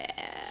 Yeah.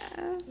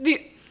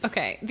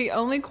 The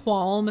only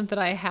qualm that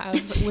I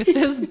have with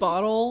this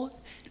bottle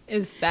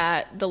is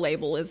that the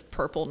label is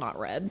purple, not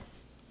red.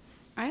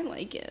 I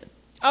like it.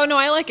 Oh, no,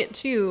 I like it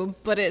too,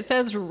 but it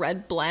says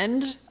red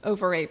blend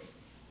over a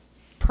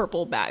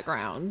purple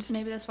background.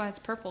 Maybe that's why it's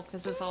purple,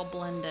 because it's all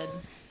blended.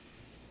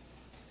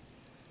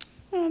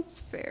 That's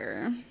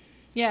fair.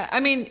 Yeah, I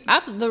mean,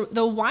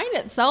 the wine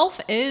itself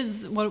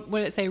is, what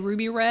would it say,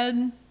 ruby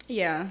red?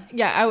 Yeah.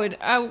 Yeah,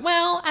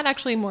 I'd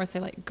actually more say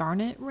like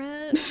garnet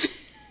red.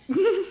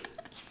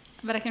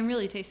 But I can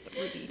really taste the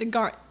ruby.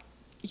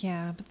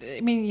 Yeah, but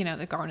I mean, you know,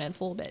 the garnet's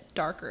a little bit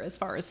darker as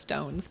far as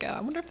stones go.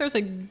 I wonder if there's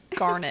a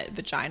garnet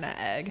vagina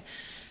egg.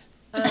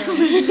 I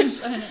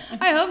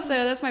hope so.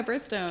 That's my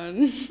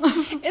birthstone.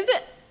 Is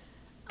it?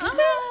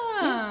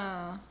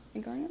 Oh.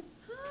 You going it?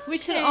 We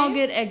should all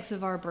get eggs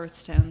of our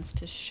birthstones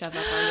to shove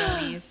up our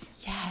yummies.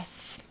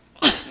 Yes.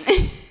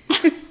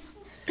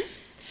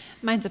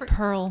 Mine's a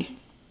pearl.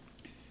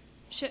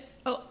 Shit.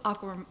 Oh,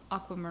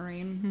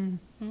 aquamarine.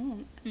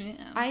 Yeah.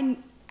 I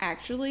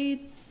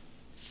actually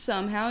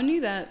somehow knew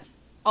that.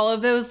 All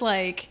of those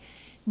like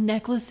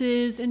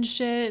necklaces and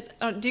shit.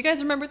 Do you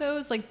guys remember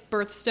those, like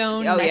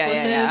birthstone Oh, necklaces?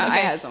 yeah. Okay.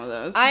 I had some of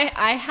those.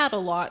 I had a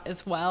lot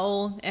as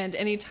well, and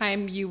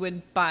anytime you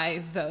would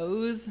buy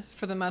those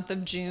for the month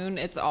of June,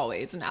 it's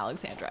always an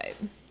alexandrite,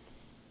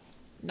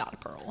 not a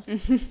pearl.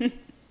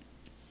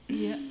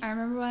 Yeah, I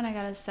remember when I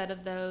got a set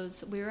of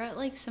those. We were at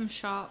like some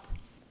shop,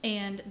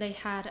 and they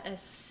had a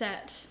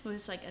set. It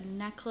was like a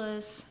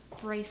necklace,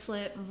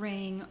 bracelet,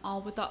 ring,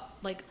 all with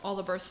all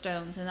the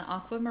birthstones, and the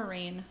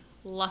aquamarine.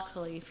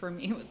 Luckily for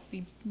me, was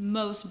the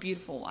most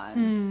beautiful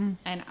one,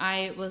 and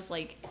I was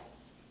like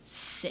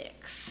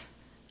 6.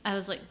 I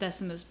was like, that's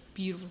the most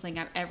beautiful thing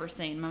I've ever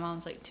seen. My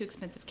mom's like, too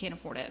expensive, can't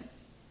afford it.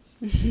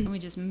 And we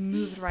just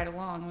moved right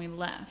along and we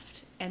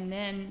left. And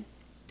then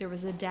there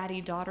was a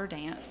daddy-daughter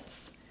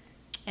dance,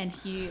 and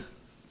he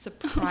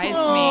surprised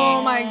Oh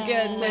me my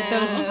goodness. with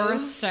those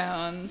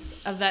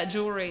birthstones of that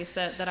jewelry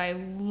set that I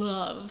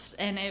loved,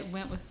 and it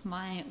went with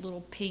my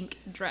little pink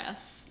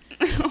dress.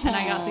 And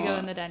I got to go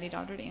in the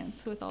daddy-daughter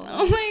dance with all of them.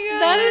 Oh my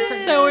god. That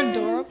is so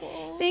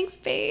adorable. Thanks,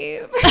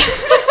 babe.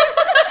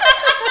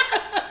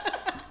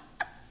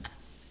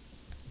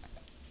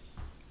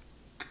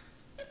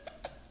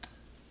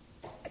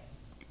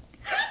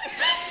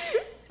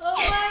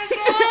 Oh my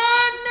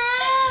god,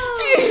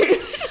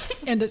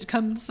 no! And it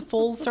comes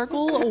full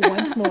circle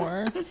once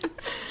more.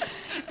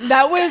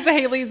 That was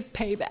Haley's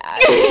payback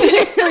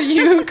for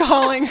you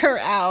calling her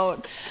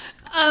out.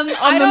 I the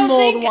don't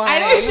mulled think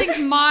wine.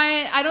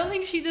 I don't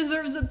think she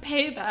deserves a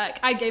payback.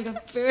 I gave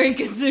a very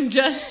good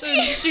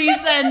suggestion. She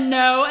said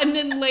no, and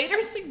then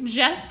later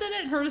suggested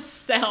it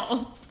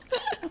herself.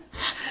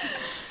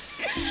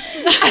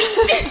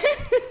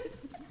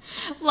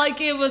 Like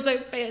it was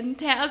a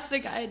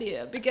fantastic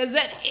idea, because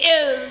it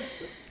is.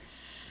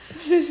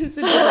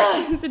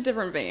 It's a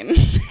different vein.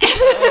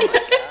 Oh my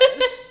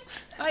gosh.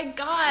 My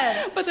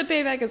God. But the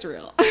payback is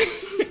real.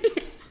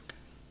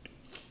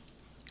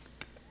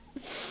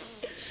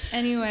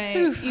 Anyway,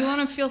 you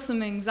want to feel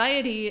some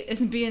anxiety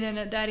is being in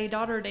a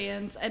daddy-daughter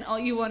dance, and all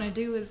you want to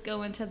do is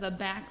go into the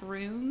back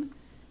room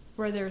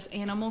where there's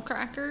animal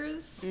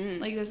crackers,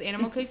 like those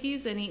animal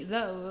cookies, and eat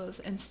those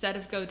instead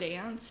of go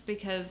dance,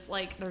 because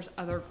like there's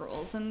other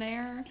girls in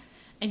there,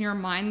 and your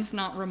mind's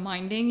not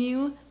reminding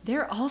you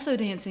they're also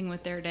dancing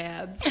with their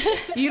dads.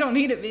 You don't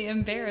need to be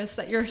embarrassed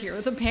that you're here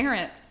with a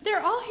parent.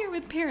 They're all here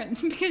with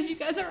parents because you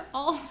guys are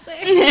all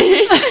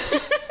safe.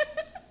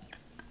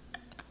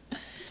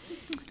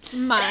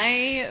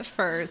 My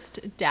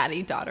first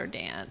daddy-daughter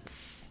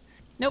dance.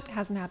 Nope,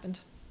 hasn't happened.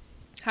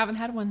 Haven't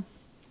had one.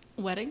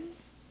 Wedding?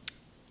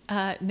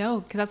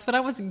 No, because that's what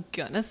I was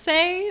gonna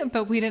say,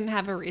 but we didn't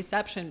have a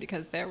reception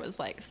because there was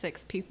like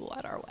 6 people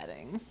at our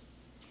wedding.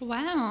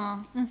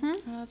 Wow. Oh,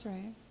 that's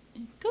right.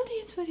 Go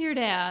dance with your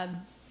dad.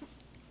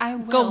 I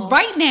will. Go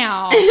right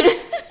now.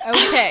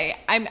 Okay,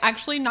 I'm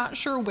actually not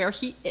sure where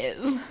he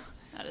is.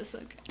 That is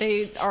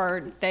okay.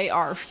 They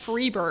are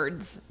free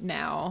birds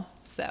now,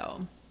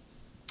 so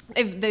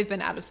they've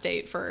been out of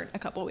state for a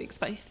couple weeks,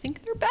 but I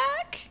think they're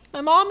back.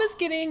 My mom is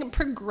getting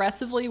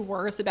progressively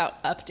worse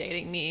about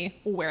updating me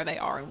where they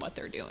are and what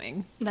they're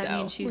doing. That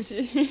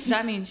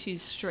means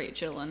she's straight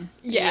chilling.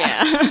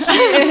 Yeah. She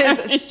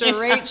is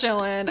straight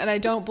chilling, and I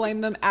don't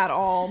blame them at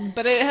all.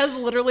 But it has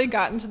literally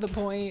gotten to the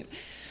point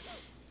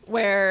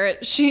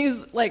where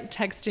she's like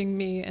texting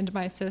me and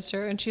my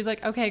sister, and she's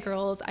like, okay,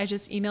 girls, I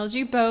just emailed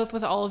you both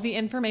with all of the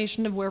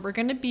information of where we're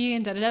going to be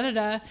and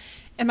da-da-da-da-da.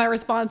 And my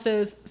response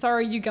is,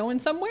 sorry, you going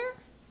somewhere?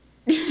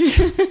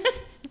 Did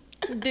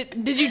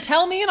you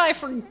tell me and I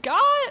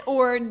forgot?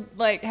 Or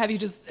like,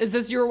 is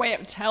this your way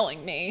of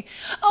telling me?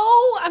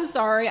 Oh, I'm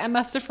sorry, I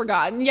must have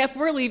forgotten. Yep,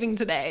 we're leaving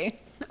today.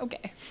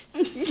 Okay.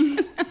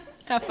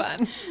 Have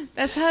fun.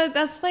 That's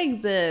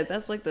like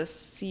the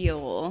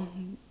seal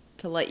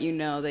to let you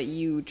know that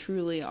you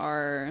truly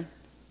are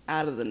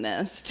out of the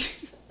nest.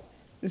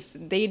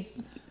 They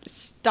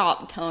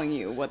stop telling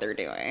you what they're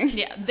doing.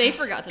 Yeah, they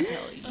forgot to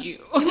tell you.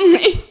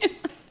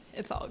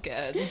 It's all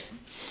good.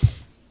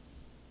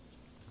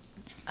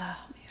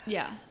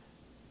 Yeah.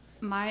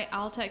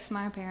 I'll text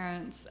my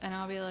parents and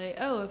I'll be like,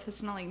 oh, if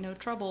it's not like no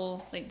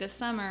trouble, like this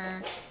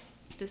summer,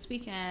 this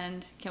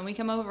weekend, can we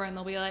come over? And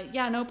they'll be like,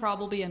 yeah, no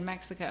problem, we'll be in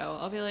Mexico.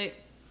 I'll be like,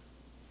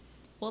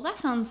 well, that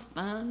sounds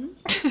fun.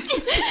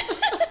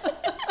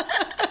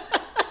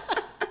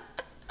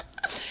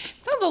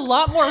 Sounds a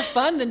lot more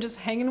fun than just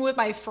hanging with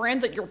my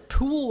friends at your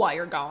pool while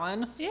you're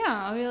gone. Yeah,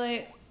 I'll be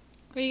like,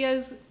 are you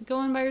guys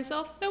going by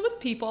yourself? No, with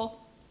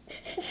people.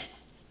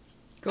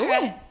 Cool.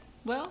 Okay.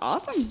 Well,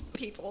 Awesome. just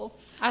people.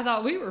 I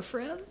thought we were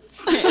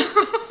friends.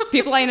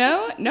 People I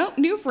know? Nope,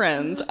 new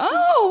friends.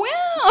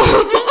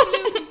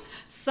 Oh, wow.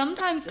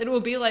 Sometimes it will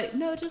be like,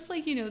 no, just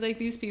like, like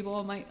these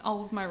people,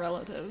 all of my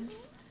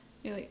relatives.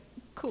 You're like,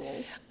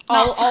 cool.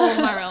 Not all of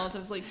my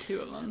relatives, like 2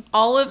 of them.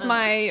 All of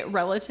my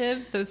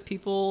relatives, those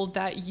people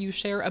that you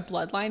share a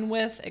bloodline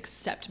with,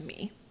 except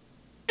me.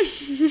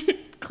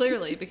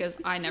 Clearly, because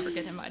I never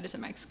get invited to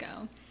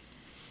Mexico.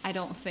 I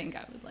don't think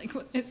I would like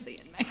what I see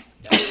in Mexico.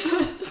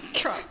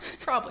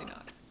 Probably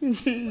not.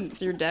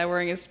 Is your dad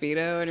wearing a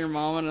Speedo and your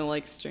mom in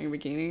a string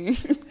bikini?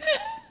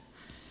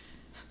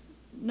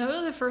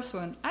 No, the first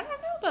one. I don't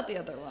know about the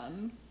other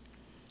one.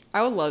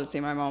 I would love to see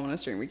my mom in a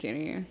string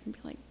bikini. I'd be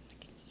like,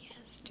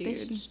 yes, They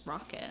should dude. just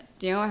rock it.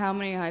 Do you know how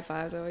many high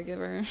fives I would give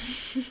her?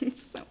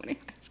 So many high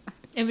fives.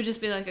 It would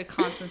just be like a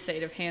constant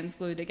state of hands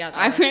glued together.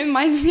 I mean,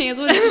 my hands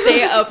would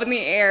stay up in the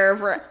air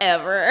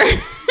forever.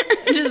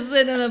 Just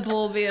sit in the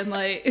pool being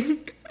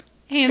like,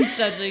 hands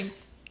touching.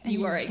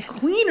 You are a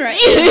queen right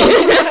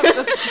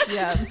now.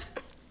 Yeah.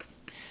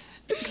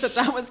 Except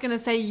I was going to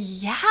say,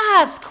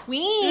 yes,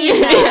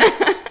 queen.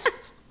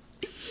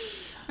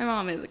 My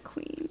mom is a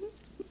queen.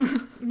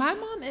 My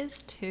mom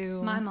is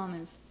too. My mom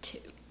is too.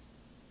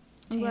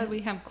 I'm glad we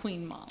have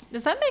queen mom.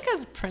 Does that make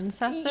us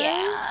princesses?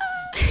 Yeah.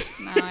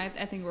 No, I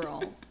think we're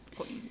all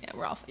queens. Yeah,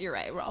 we're all, you're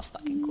right. We're all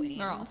fucking queens.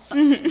 We're all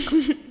fucking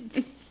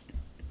queens.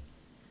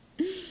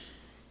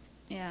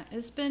 Yeah,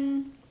 it's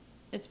been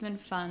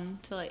fun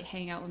to like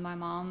hang out with my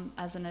mom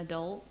as an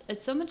adult.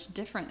 It's so much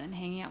different than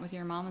hanging out with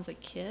your mom as a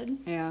kid.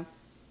 Yeah.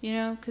 You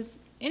know, because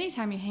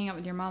anytime you hang out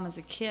with your mom as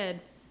a kid,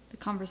 the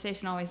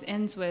conversation always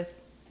ends with,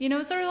 you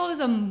know, there's always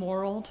a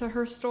moral to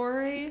her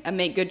story. And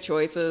make good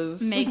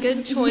choices. Make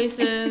good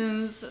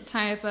choices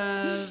type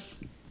of.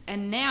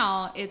 And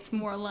now it's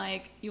more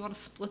like, you want to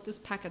split this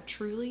pack of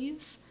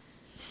Trulies?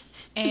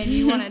 And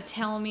you want to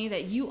tell me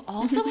that you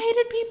also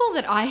hated people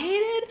that I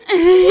hated?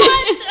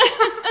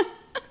 What?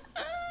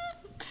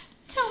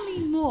 Tell me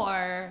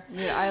more.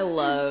 Dude, I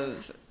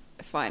love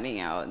finding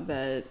out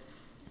that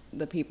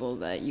the people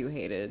that you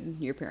hated,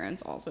 your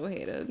parents also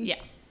hated.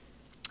 Yeah.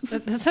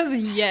 This has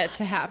yet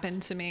to happen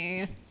to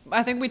me.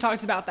 I think we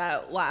talked about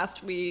that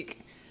last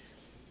week,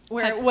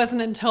 where it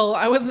wasn't until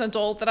I was an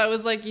adult that I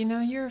was like, you know,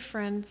 your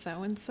friend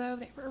so-and-so,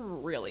 they were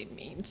really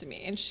mean to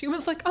me. And she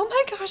was like, oh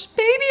my gosh,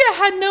 baby, I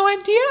had no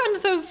idea. I'm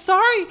so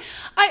sorry.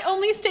 I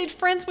only stayed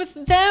friends with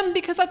them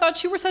because I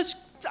thought you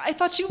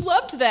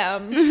loved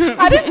them.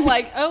 I didn't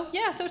like, oh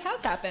yeah, so it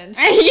has happened.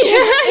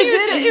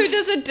 It was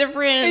just a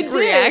different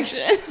reaction.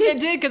 It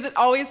did, because it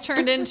always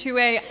turned into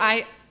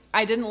I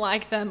didn't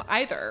like them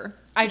either.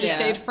 I just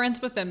stayed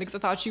friends with them because I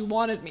thought you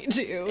wanted me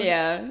to.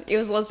 Yeah, it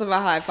was less of a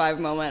high five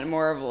moment,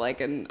 more of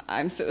like an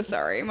I'm so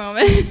sorry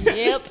moment.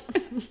 Yep.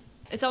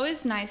 It's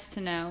always nice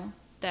to know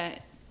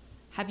that,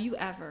 have you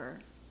ever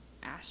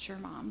asked your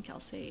mom,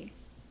 Kelsey,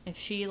 if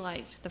she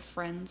liked the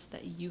friends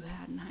that you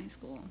had in high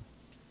school?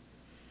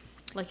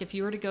 Like, if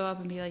you were to go up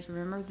and be like,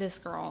 remember this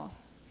girl,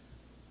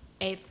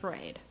 8th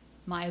grade,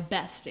 my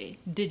bestie,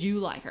 did you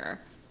like her?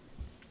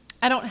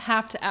 I don't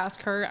have to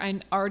ask her.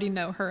 I already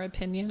know her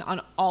opinion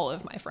on all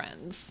of my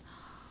friends.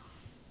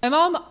 My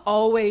mom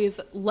always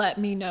let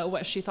me know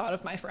what she thought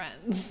of my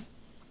friends.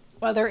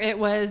 Whether it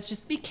was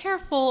just be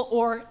careful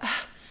or...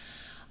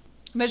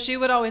 But she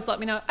would always let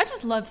me know, I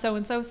just love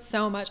so-and-so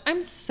so much.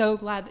 I'm so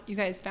glad that you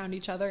guys found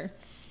each other.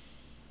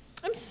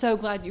 I'm so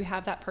glad you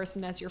have that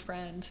person as your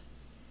friend.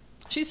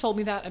 She's told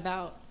me that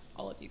about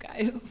all of you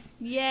guys.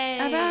 Yay.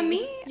 About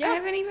me? Yeah. I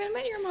haven't even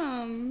met your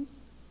mom.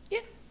 Yeah.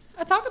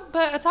 I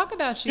talk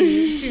about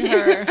you to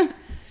her.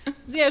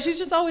 Yeah, she's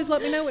just always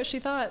let me know what she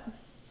thought.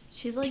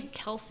 She's like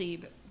Kelsey,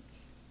 but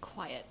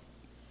quiet.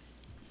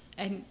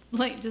 And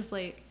like, just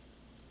like,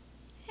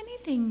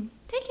 anything,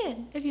 take it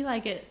if you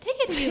like it. Take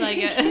it if you like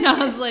it. And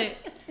I was like,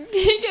 Take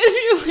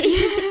it if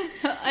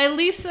you like. at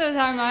least the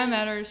time I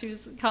met her, she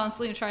was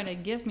constantly trying to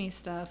give me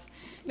stuff.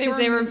 They were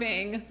 'Cause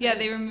moving. Yeah,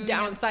 they were moving.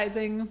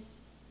 Downsizing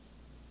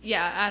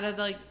Yeah, out of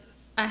like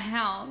a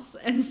house.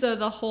 And so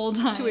the whole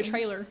time. to a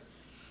trailer.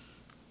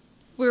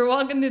 We were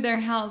walking through their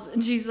house,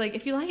 and she's like,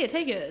 if you like it,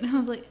 take it. And I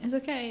was like, it's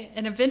okay.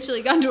 And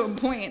eventually got to a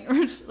point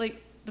where,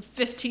 like, the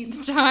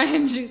 15th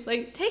time, she was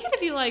like, take it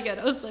if you like it.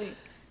 I was like,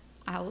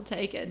 I will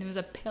take it. And it was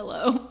a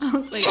pillow. I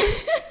was like,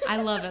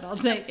 I love it. I'll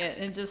take it.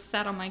 And it just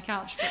sat on my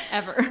couch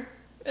forever.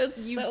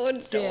 It's so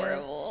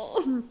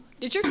adorable.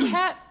 Did your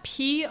cat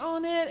pee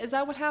on it? Is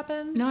that what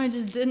happened? No, I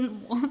just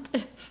didn't want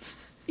it.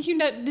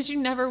 Did you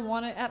never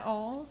want it at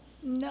all?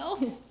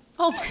 No.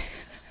 Oh,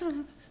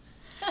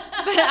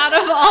 But out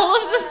of all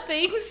of the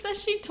things that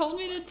she told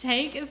me to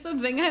take, is the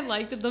thing I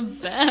liked the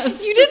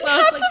best. you didn't So I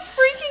was have like, to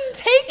freaking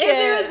take if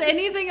there it. was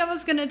anything I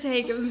was going to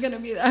take, it was going to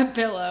be that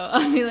pillow.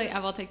 I'd be like, I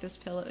will take this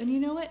pillow. And you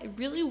know what? It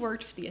really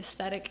worked for the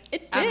aesthetic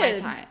It at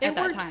did. my time. It At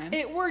that worked, time.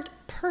 It worked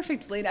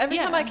perfectly. And every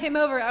time Yeah. I came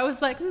over, I was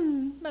like,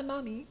 my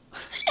mommy.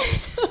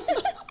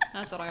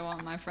 That's what I want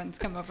when my friends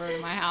come over to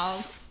my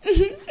house.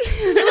 It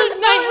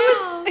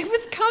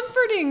was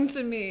comforting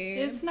to me.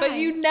 It's But nice.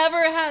 you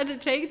never had to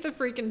take the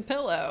freaking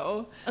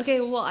pillow.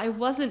 Okay, well, I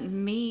wasn't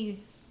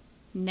me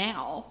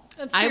now.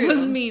 That's I true.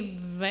 was me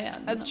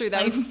then. That's true.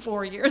 That like was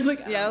 4 years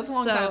ago. Yeah, that was a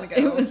long So time ago.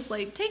 It was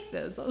like, take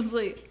this. I was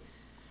like,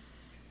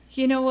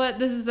 you know what?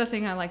 This is the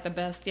thing I like the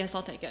best. Yes,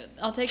 I'll take it.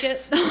 I'll take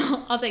it.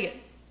 I'll take it.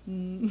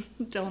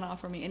 Don't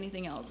offer me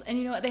anything else. And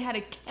you know what? They had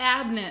a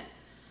cabinet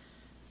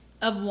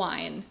of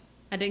wine.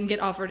 I didn't get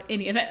offered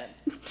any of it.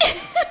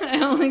 I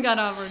only got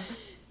offered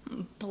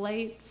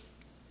plates,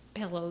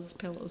 pillows.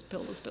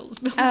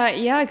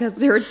 Yeah, because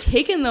they were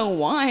taking the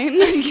wine.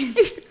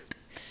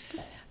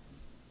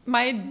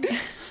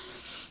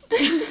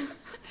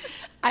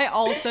 I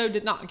also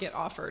did not get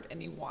offered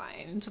any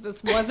wine. So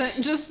this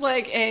wasn't just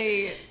like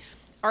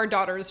our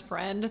daughter's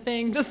friend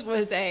thing. This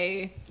was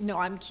no,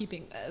 I'm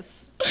keeping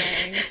this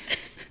thing.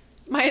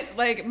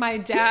 My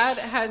dad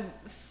had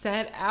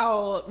set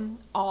out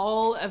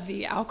all of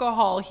the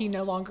alcohol he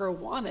no longer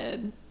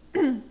wanted.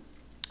 And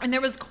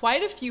there was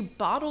quite a few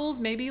bottles,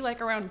 maybe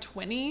like around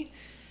 20,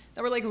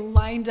 that were like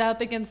lined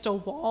up against a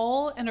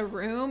wall in a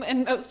room.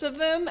 And most of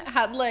them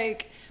had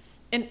like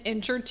an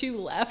inch or two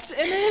left in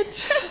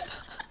it.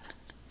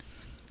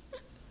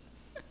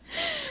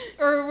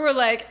 Or were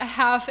like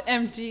half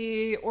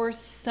empty or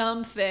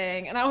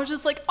something. And I was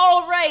just like,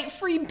 all right,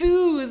 free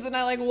booze. And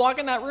I like walk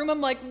in that room.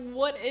 I'm like,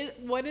 what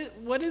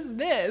is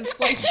this?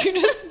 Like, you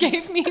just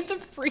gave me the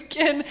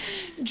freaking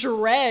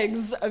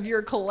dregs of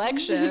your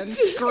collection.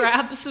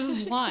 Scraps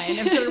of wine,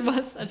 if there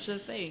was such a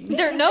thing.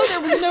 There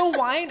was no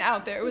wine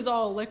out there. It was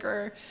all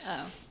liquor.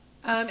 Oh.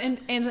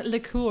 And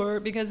liqueur,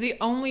 because the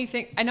only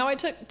thing, I know I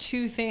took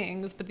 2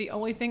 things, but the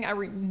only thing I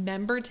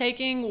remember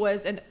taking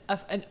was an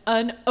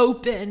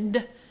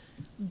unopened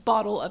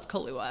bottle of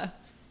Kahlua.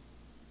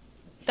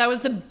 That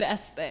was the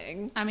best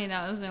thing. I mean,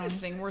 that was the only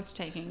thing worth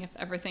taking if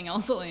everything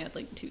else only had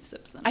like 2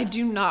 sips in it. I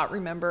do not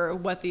remember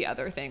what the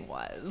other thing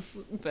was,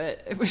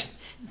 but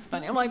it's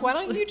funny. I'm like, why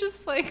don't you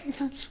just like,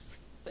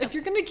 if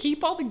you're going to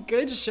keep all the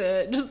good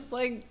shit, just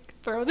like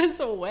throw this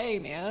away,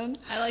 man.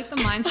 I like the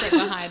mindset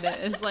behind it.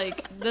 It's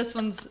like, this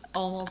one's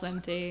almost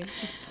empty.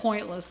 It's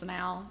pointless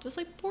now. Just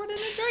like pour it in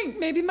a drink.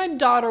 Maybe my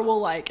daughter will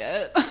like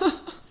it.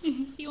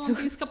 You want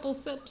these couple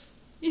sips?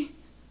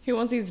 He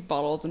wants these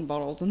bottles and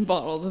bottles and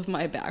bottles of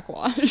my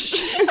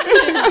backwash.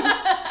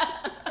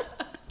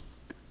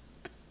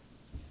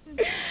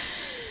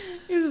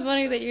 It's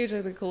funny that you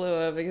took the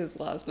Kahlua because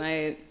last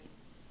night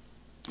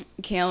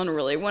Kaylin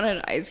really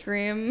wanted ice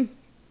cream.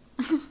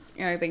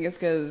 And I think it's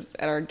because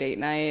at our date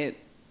night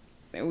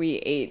we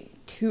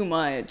ate too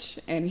much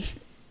and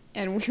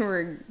we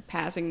were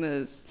passing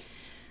this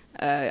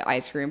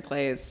ice cream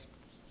place.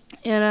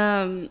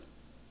 And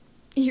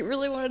he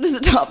really wanted to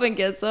stop and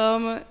get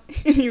some.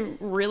 And he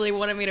really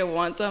wanted me to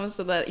want some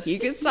so that he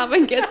could stop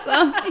and get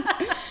some.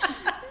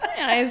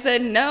 And I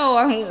said, no,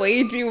 I'm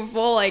way too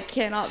full. I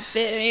cannot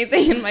fit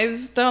anything in my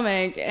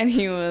stomach. And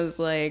he was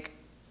like,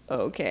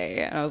 okay.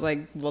 And I was like,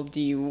 well, do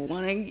you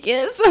want to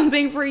get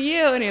something for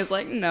you? And he was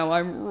like, no,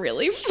 I'm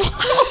really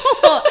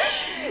full.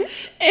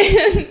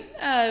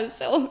 And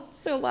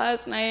so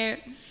last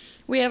night,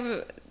 we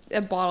have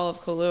a bottle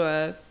of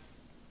Kahlua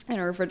in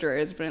our refrigerator.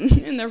 It's been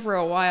in there for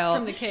a while.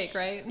 From the cake,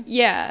 right?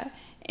 Yeah.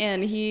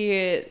 And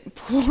he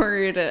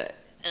poured a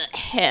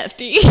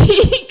hefty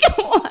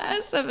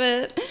glass of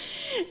it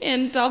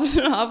and topped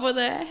it off with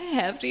a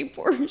hefty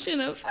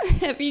portion of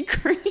heavy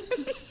cream.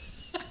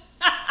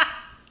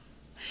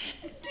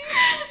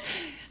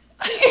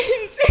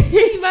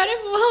 You might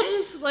have well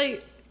just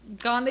like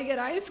gone to get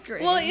ice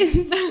cream.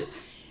 Well,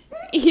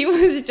 he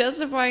was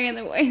justifying it in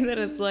the way that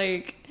it's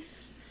like,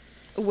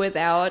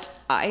 without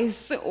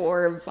ice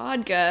or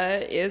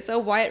vodka, it's a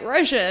White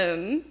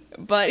Russian.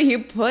 But he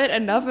put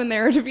enough in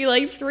there to be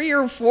like 3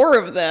 or 4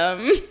 of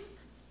them.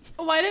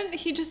 Why didn't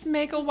he just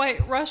make a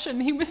White Russian?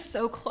 He was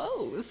so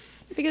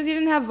close. Because he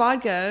didn't have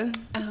vodka.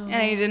 Oh.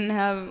 And he didn't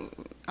have,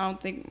 I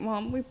don't think,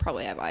 well, we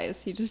probably have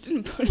ice. He just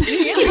didn't put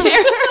any in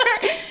there.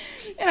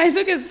 And I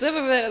took a sip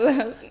of it,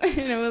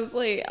 and it was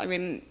like, I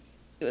mean,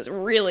 it was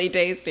really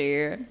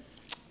tasty.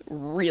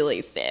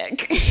 Really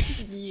thick.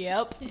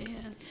 Yep. Yeah.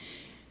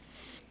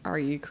 Are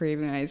you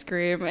craving ice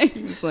cream? And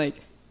he was like,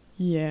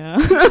 yeah.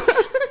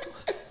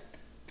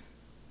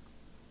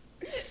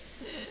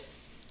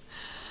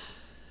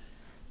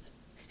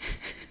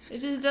 It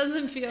just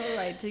doesn't feel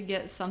right to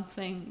get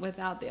something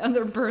without the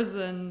other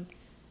person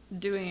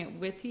doing it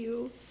with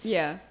you.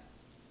 Yeah.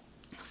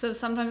 So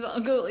sometimes I'll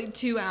go like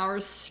 2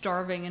 hours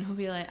starving and he'll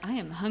be like, I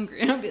am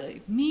hungry. And I'll be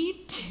like,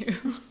 me too.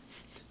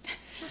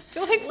 I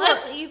feel like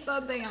Let's eat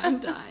something. I'm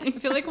dying. I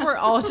feel like we're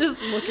all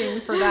just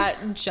looking for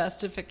that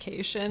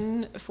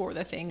justification for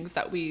the things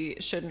that we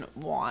shouldn't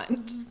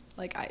want,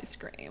 like ice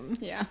cream.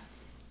 Yeah.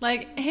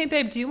 Like, hey,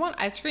 babe, do you want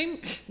ice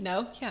cream?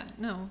 No? Yeah,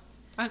 no.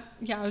 I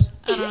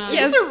don't know.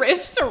 Yes.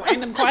 It's just a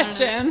random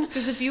question.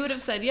 Because if you would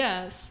have said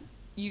yes,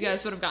 you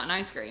guys would have gotten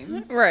ice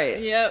cream.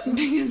 Right. Yep.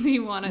 Because he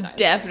wanted ice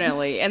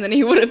Definitely. And then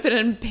he would have been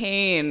in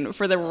pain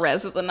for the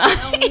rest of the night.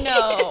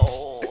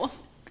 Oh, no.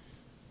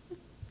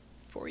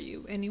 For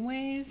you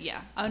anyways? cream.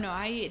 Yeah. Oh, no,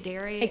 I eat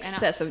dairy.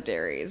 Excessive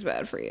dairy is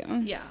bad for you.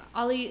 Yeah.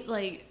 I'll eat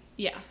like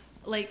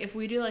if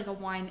we do like a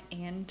wine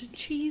and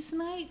cheese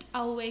night,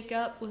 I'll wake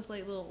up with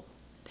like little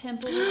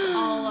pimples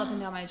all up and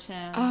down my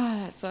chin.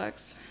 Ah, that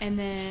sucks. And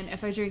then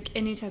if I drink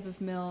any type of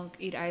milk,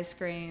 eat ice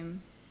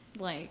cream,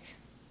 like,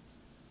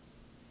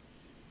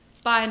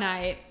 bye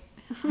night.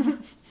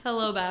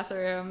 Hello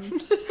bathroom.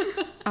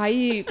 I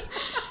eat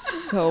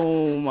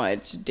so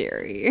much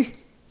dairy.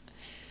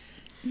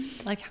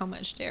 Like how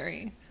much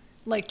dairy?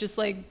 Like just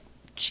like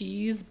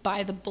cheese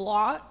by the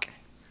block?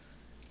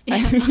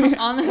 Yeah,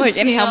 on a Like,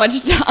 in how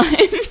scale- much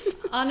time?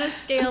 On a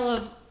scale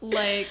of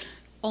like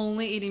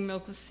only eating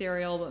milk with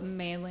cereal, but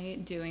mainly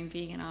doing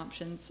vegan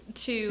options,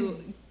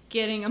 to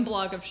getting a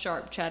block of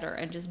sharp cheddar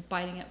and just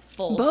biting it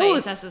full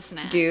face as a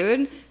snack.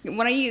 Dude,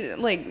 when I eat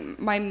like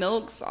my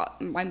milk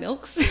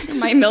options,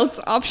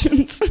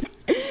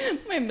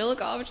 my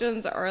milk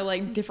options are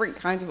like different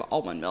kinds of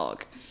almond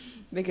milk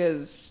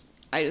because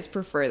I just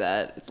prefer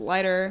that. It's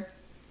lighter.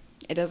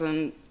 It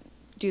doesn't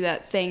do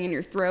that thing in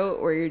your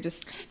throat where you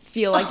just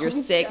feel like you're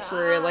sick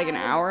for like an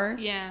hour.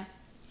 Yeah.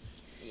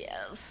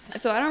 Yes.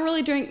 So I don't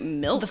really drink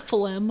milk. The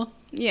phlegm.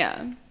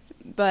 Yeah.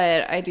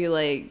 But I do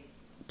like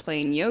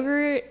plain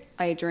yogurt.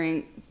 I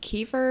drink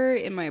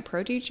kefir in my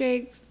protein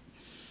shakes.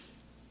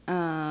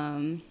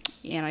 And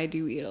I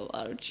do eat a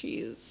lot of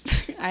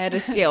cheese. I had to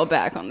scale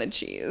back on the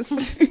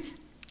cheese.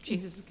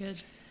 Cheese is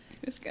good.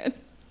 It's good.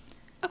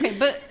 Okay,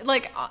 but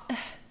like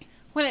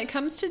when it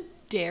comes to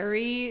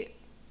dairy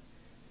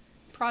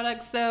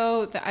products,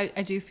 though,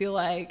 I do feel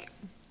like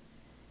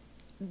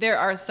there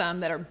are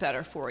some that are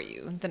better for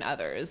you than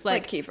others.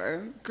 Like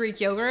kefir. Greek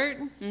yogurt,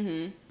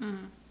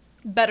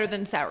 better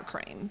than sour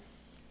cream.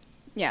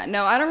 Yeah,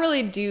 no, I don't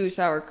really do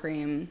sour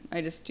cream.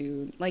 I just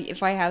do, like,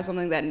 if I have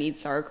something that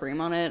needs sour cream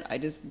on it, I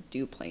just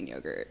do plain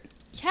yogurt.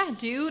 Yeah,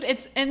 dude.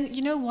 And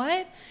you know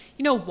what?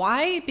 You know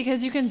why?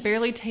 Because you can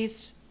barely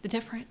taste the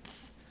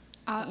difference.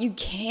 You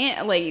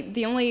can't, like,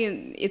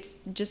 it's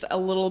just a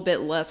little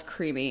bit less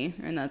creamy,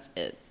 and that's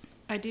it.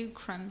 I do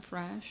creme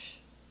fraiche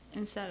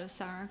instead of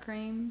sour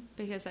cream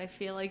because I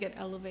feel like it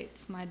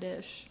elevates my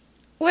dish.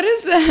 What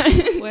is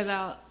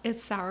that?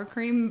 It's sour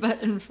cream,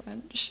 but in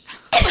French.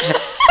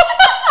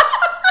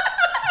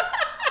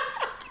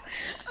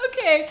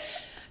 Okay,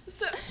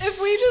 so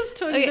if we just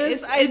took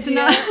this it's idea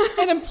not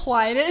and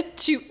applied it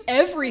to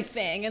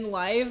everything in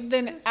life,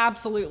 then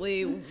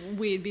absolutely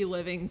we'd be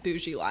living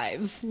bougie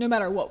lives, no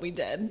matter what we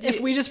did. If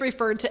we just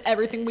referred to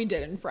everything we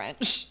did in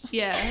French.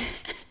 Yeah.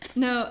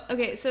 No,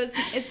 okay, so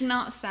it's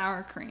not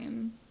sour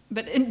cream,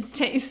 but it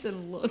tastes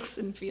and looks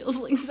and feels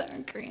like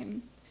sour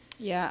cream.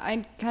 Yeah,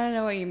 I kind of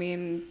know what you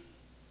mean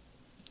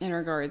in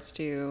regards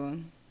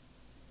to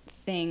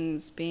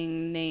things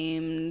being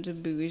named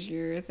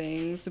bougier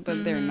things,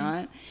 but they're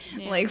not.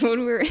 Yeah. Like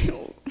when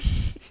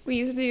we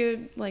used to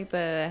do like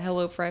the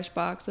HelloFresh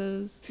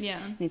boxes.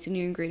 Yeah. Need some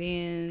new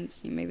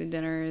ingredients. You make the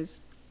dinners,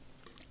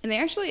 and they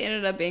actually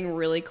ended up being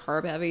really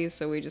carb heavy,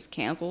 so we just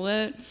canceled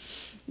it.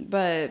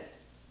 But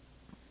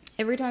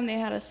every time they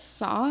had a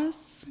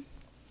sauce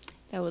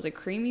that was a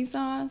creamy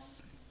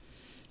sauce,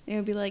 they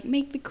would be like,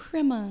 make the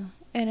crema,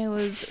 and it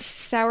was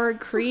sour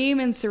cream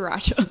and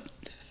sriracha.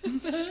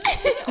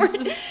 Or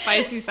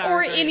spicy sour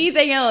cream. Or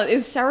anything else. It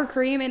was sour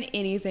cream and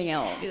anything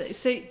else.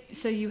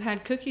 So you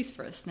had cookies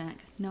for a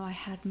snack? No, I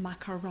had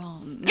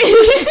macarons.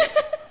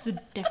 It's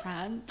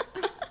different.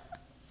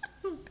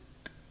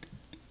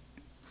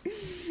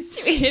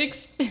 So we ate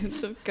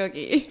expensive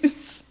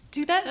cookies.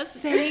 Dude, that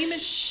same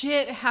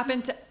shit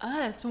happened to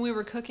us when we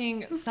were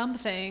cooking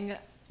something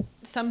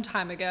some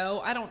time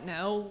ago. I don't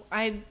know.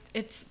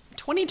 It's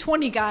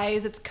 2020,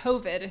 guys. It's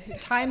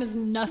COVID. Time is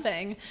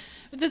nothing.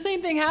 But the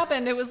same thing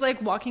happened. It was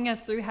like walking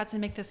us through how to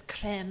make this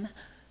creme.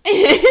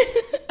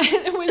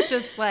 It was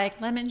just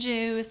like lemon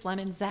juice,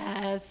 lemon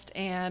zest,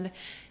 and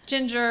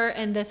ginger,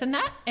 and this and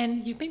that,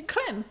 and you've made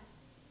creme.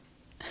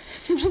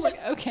 I was like,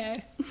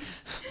 okay.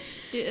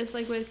 Dude, it's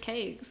like with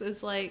cakes.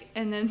 It's like,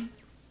 and then,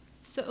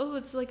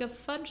 it's like a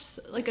fudge,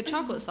 like a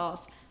chocolate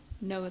sauce.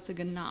 No, it's a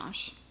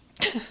ganache.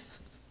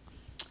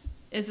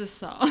 It's a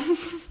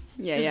sauce.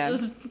 Yeah.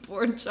 It's just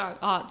poured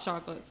hot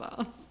chocolate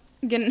sauce.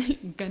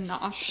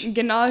 Ganache.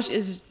 Ganache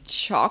is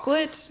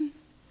chocolate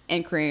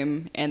and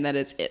cream, and that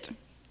is it.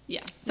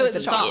 Yeah. So with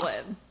it's the chocolate.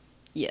 sauce.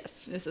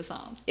 Yes. It's a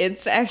sauce.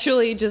 It's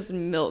actually just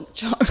milk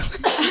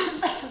chocolate.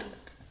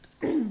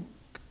 And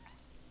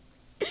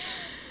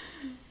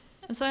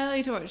so I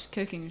like to watch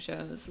cooking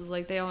shows. It's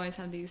like they always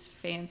have these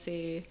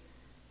fancy,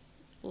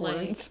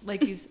 Words.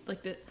 like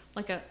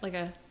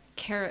a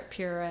carrot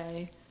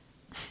puree,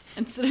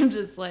 instead of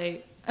just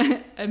like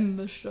I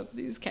mushed up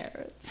these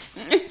carrots,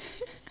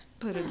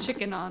 put a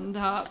chicken on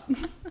top,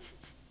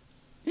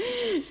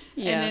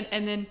 Yeah.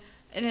 and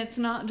it's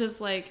not just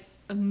like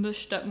a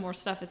mushed up more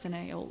stuff. It's an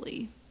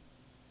aioli.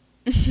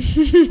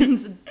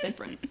 It's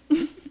different.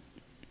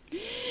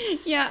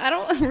 Yeah, I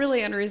don't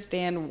really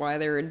understand why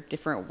there are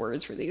different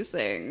words for these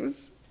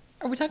things.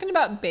 Are we talking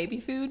about baby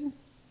food?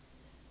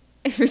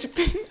 It was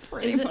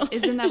pretty much.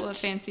 Isn't that what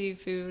fancy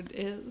food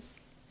is?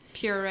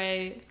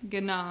 Puree,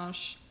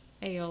 ganache,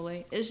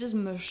 aioli. It's just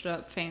mushed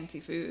up fancy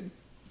food.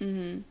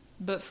 Mm-hmm.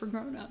 But for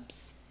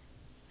grown-ups.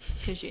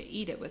 Because you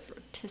eat it with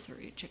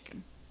rotisserie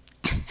chicken.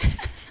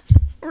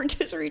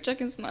 Rotisserie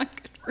chicken's not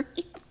good for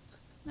you.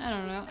 I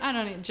don't know. I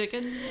don't eat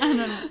chicken. I don't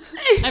know.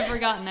 I've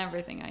forgotten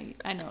everything I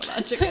eat. I know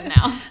about chicken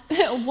now.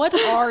 What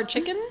are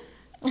chicken?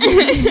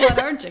 What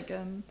are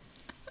chicken?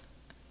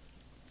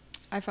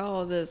 I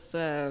follow this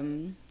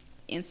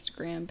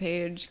Instagram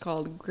page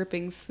called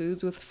Gripping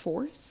Foods with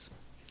Force.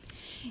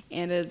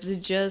 And it's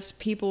just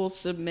people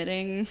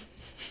submitting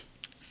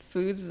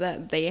foods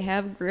that they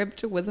have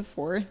gripped with a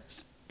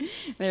force.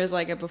 There's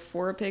like a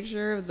before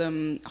picture of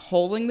them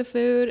holding the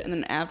food, and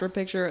then after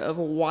picture of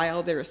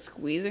while they're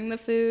squeezing the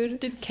food.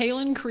 Did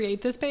Kaylin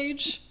create this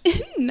page?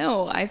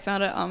 No, I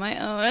found it on my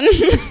own.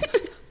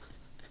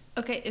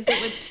 Okay, is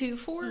it with 2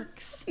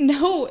 forks?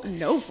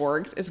 No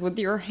forks. It's with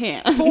your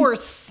hand.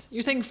 Force.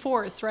 You're saying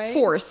force, right?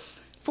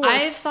 Force. Force.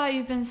 I thought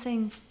you've been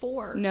saying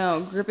forks.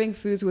 No, gripping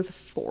foods with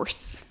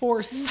force.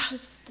 Force.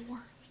 With force.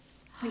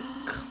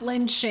 Like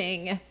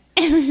clenching.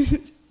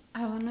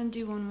 I want to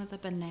do one with a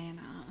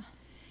banana.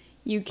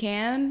 You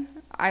can.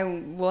 I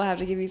will have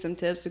to give you some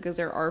tips because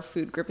there are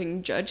food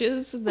gripping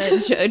judges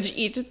that judge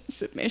each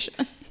submission.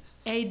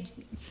 A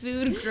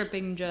food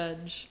gripping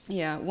judge.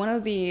 Yeah, one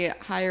of the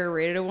higher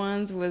rated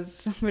ones was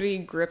somebody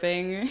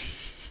gripping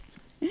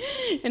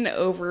an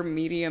over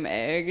medium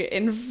egg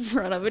in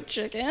front of a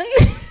chicken.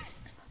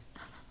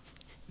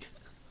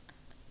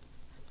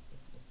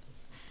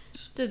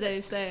 Did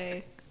they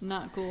say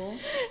not cool?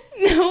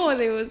 No,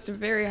 it was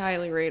very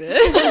highly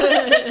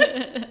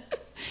rated.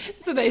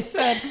 So they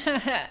said,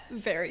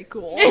 very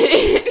cool.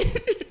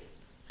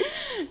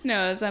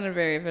 No, it sounded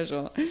very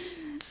official.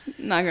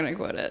 Not gonna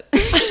quote it.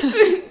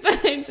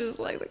 But I just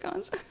like the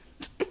concept.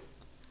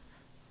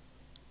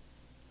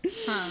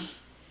 Huh.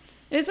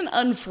 It's an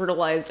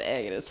unfertilized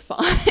egg. It is fine.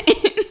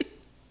 I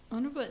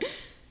wonder what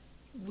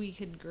we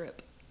could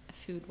grip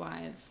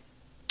food-wise.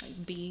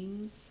 Like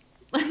beans?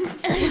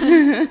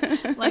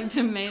 Like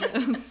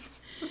tomatoes.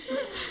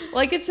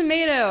 Like a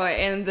tomato,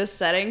 and the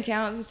setting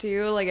counts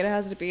too. Like it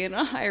has to be in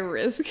a high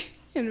risk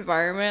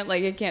environment.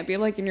 Like it can't be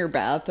like in your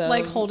bathtub.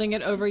 Like holding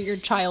it over your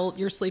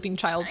sleeping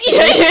child's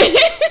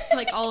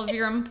Like all of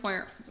your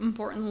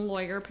important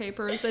lawyer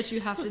papers that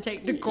you have to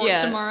take to court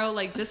tomorrow.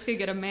 Like this could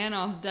get a man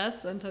off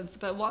death sentence,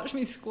 but watch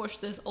me squish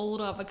this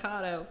old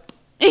avocado.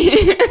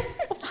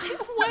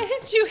 Why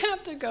did you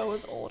have to go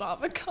with old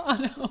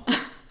avocado?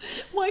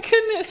 Why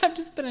couldn't it have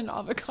just been an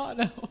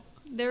avocado?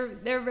 They're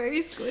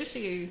very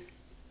squishy.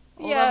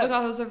 Old Yeah,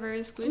 avocados are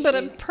very squishy. But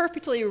a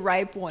perfectly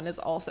ripe one is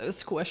also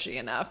squishy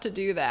enough to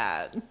do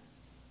that.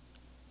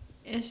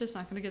 It's just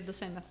not going to give the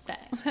same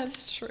effect.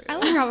 That's true. I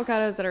like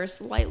avocados that are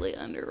slightly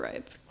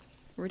underripe.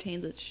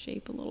 Retains its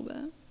shape a little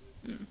bit.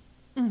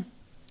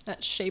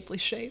 That shapely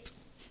shape.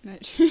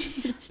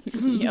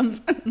 Yep.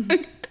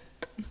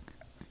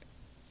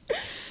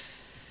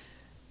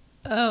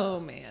 Oh,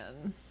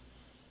 man.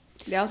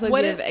 They also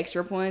What give if-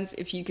 extra points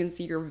if you can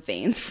see your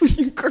veins when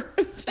you grip.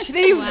 Do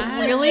they Wow.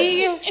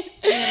 really?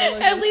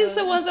 At least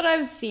the ones that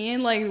I've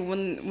seen, like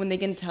when they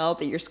can tell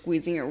that you're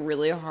squeezing it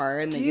really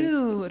hard. And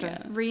Dude. they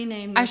can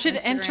Rename I this should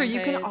Instagram enter.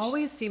 You can page.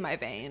 always see my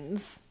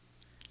veins.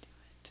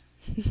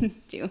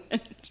 do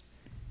it.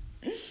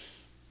 This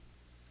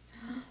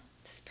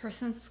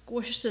person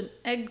squished an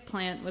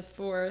eggplant with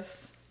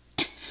force.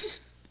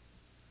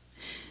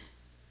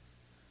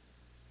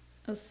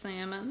 A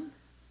salmon.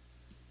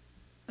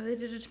 Oh, they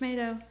did a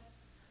tomato.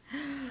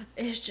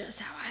 It's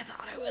just how I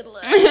thought it would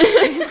look.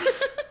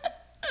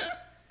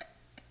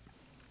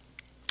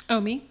 Oh,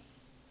 me?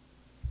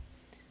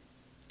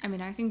 I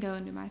mean, I can go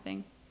and do my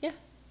thing. Yeah.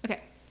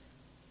 Okay.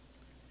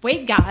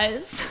 Wait,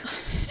 guys.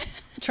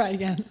 Try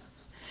again.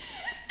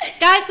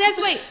 Guys,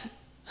 wait.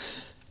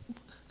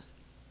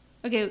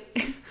 Okay.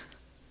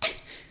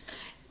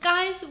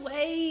 Guys,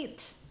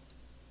 wait.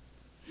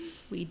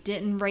 We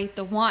didn't rate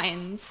the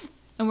wines,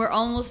 and we're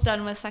almost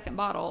done with second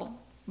bottle.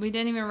 We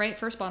didn't even rate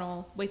first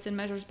bottle, weights and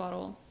measures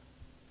bottle.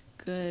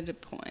 Good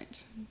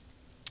point.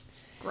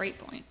 Great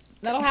point.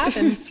 That'll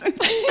happen.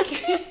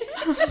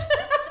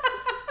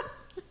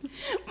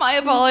 My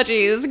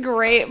apologies.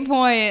 Great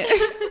point.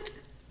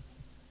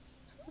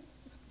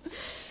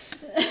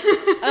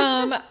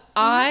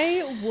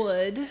 I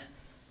would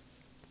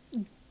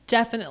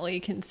definitely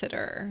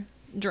consider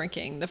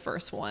drinking the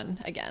first one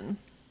again.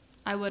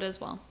 I would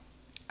as well.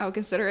 I would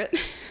consider it.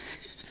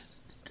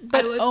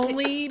 But would-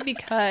 only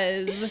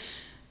because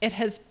it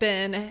has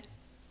been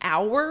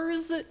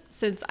hours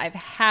since I've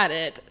had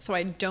it, so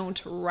I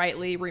don't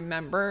rightly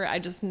remember. I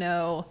just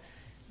know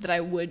that I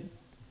would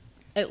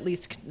at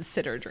least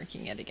consider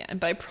drinking it again.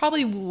 But I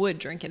probably would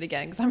drink it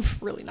again because I'm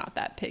really not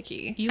that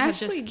picky. You have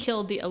Actually- just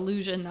killed the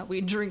illusion that we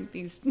drink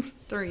these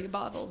 3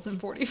 bottles in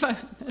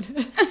 45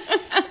 minutes.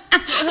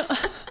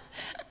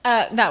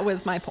 That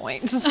was my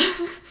point.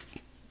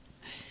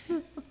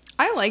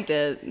 I liked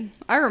it.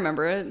 I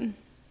remember it.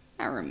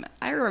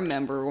 I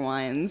remember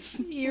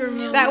wines. You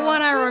remember That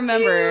one I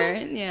remember.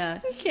 Yeah.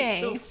 Okay.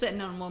 still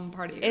sitting on one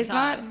part of your It's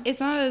not time. it's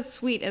not as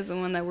sweet as the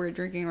one that we're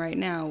drinking right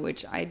now,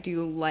 which I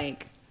do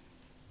like.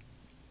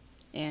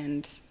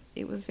 And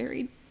it was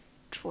very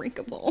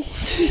drinkable.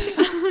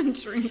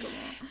 Drinkable.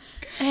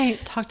 Hey,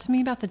 talk to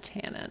me about the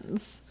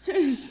tannins.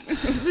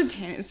 It was a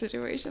tannin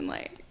situation,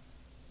 like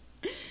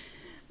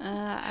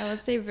I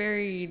would say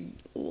very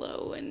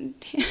low in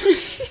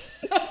tannins.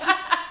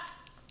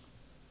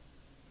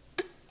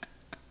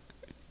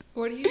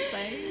 What do you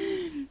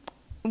say?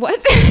 What?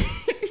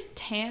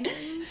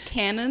 Tannin?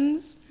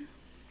 Tannins?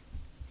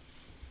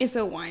 It's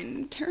a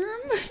wine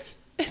term.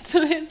 It's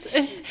So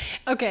it's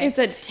okay. It's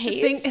a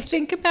taste.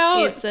 Think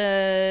about It's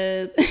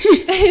a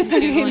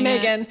Googling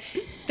Megan.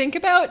 Think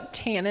about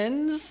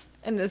tannins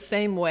in the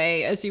same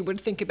way as you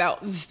would think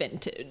about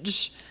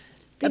vintage.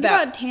 think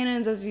about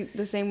tannins as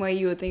the same way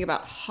you would think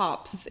about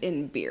hops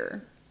in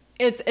beer.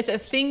 It's a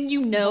thing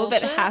that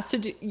Bullshit? has to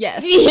do.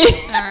 Yes,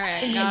 All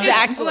right. got it.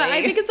 exactly. But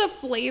I think it's a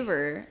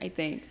flavor.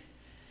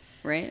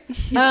 Right?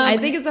 I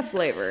think it's a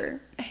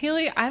flavor.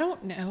 Haley, I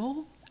don't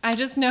know. I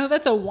just know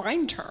that's a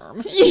wine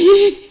term.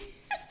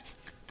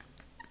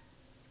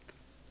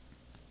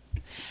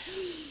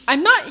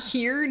 I'm not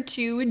here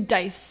to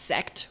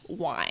dissect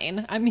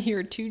wine. I'm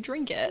here to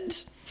drink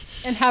it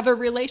and have a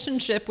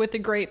relationship with the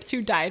grapes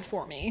who died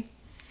for me.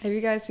 Have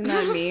you guys seen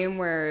that meme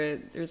where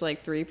there's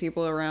like 3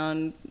 people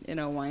around in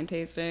a wine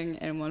tasting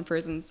and one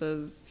person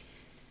says,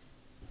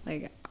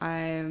 like,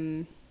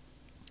 I'm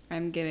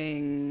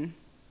getting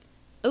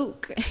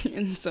oak,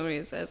 and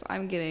somebody says,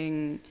 I'm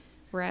getting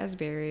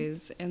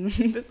raspberries, and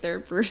then the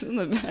third person in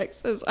the back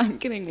says, I'm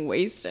getting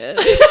wasted.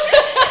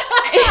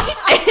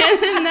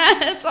 And then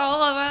that's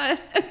all of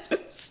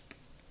us.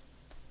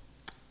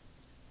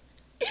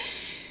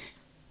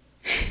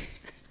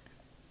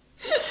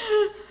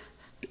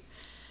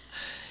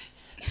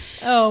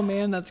 Oh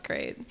man, that's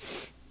great.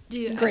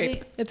 Dude,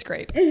 Grape. It's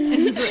grape.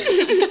 Dude,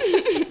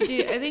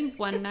 I think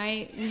one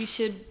night we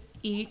should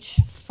each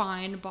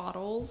find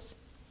bottles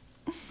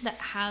that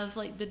have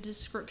like the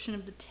description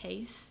of the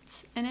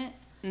tastes in it.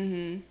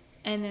 Mm-hmm.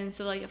 And then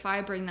so like if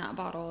I bring that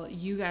bottle,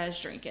 you guys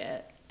drink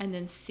it and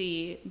then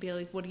be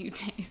like, what do you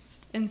taste?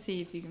 And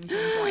see if you can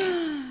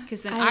pinpoint.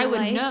 Because then I would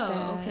like know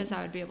that. because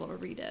I would be able to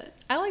read it.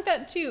 I like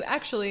that too,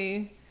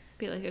 actually.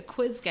 Be like a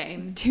quiz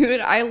game.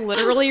 Dude, I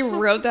literally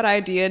wrote that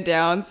idea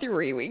down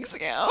 3 weeks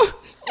ago.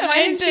 Why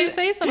didn't you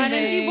say something? Why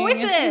didn't you voice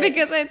it?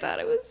 Because I thought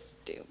it was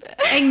stupid.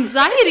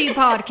 Anxiety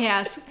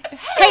podcast.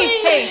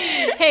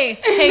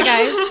 Hey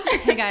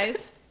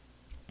guys.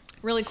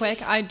 Really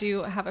quick, I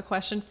do have a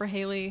question for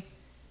Haley.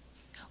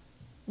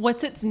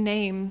 What's its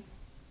name?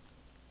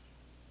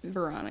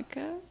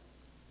 Veronica?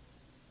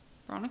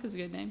 Veronica's a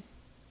good name.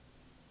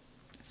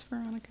 It's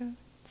Veronica.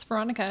 It's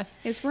Veronica.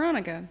 It's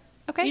Veronica.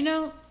 Okay. You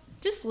know,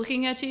 just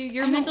looking at you,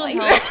 your I don't mental like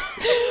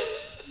health.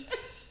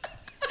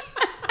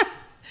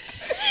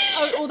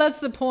 Oh, well, that's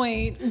the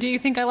point. Do you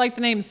think I like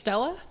the name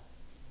Stella?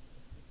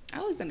 I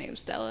like the name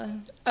Stella.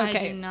 I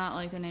Okay. do not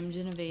like the name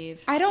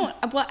Genevieve. I don't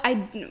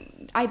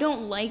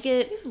like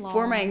it too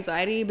for my long.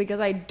 anxiety because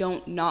I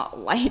don't not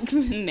like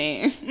the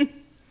name.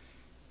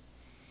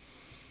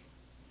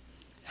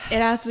 It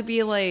has to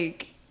be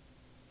like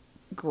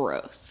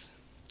gross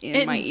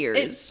in my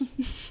ears.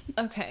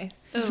 Okay.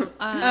 Oh,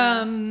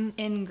 Um.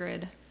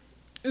 Ingrid.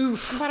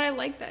 Oof. But I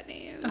like that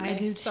name. I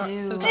do too.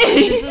 sorry, so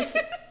It's just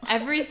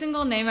every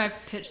single name I've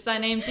pitched that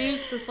name to,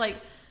 'cause it's like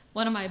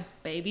one of my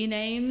baby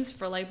names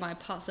for like my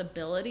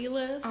possibility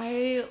list.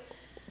 I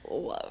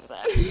love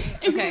that.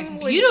 Okay. It's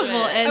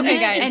beautiful, and Okay,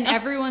 guys. and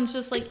everyone's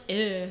just like,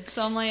 ew.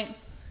 So I'm like,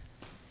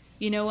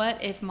 you know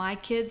what? If my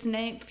kid's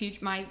name,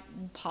 my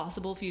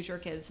possible future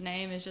kid's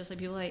name is just like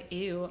people like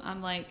ew,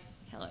 I'm like,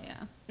 hell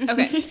yeah.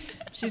 Okay.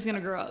 She's gonna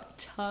grow up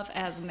tough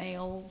as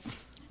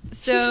nails.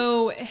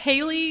 So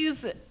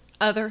Haley's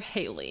other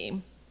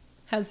Haley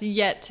has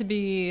yet to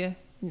be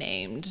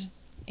named,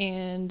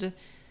 and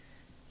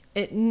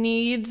it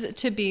needs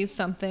to be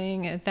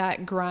something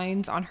that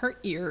grinds on her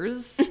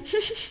ears.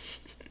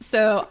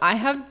 So I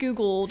have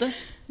Googled,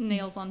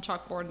 Nails on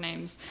chalkboard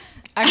names.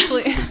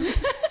 actually,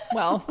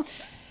 well,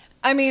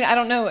 I mean, I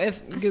don't know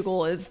if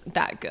Google is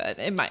that good.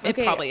 It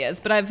Okay. probably is,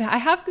 but I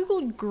have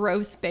Googled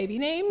gross baby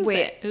names.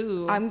 Wait,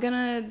 Ooh. I'm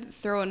gonna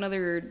throw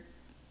another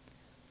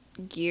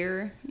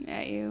gear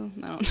at you.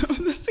 I don't know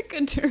if that's a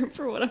good term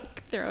for what I'm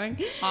throwing.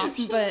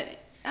 Option? But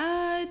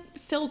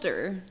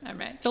filter. All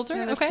right. Filter?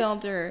 Another Okay.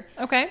 filter.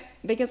 Okay.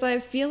 Because I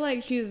feel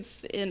like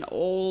she's an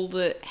old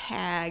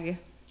hag.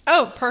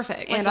 Oh,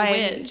 perfect. Like and a I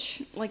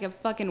witch. like a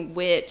fucking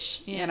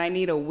witch, Yeah. and I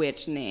need a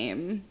witch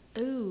name.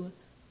 Ooh.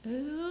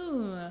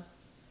 Ooh.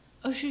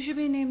 Oh, she should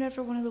be named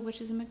after one of the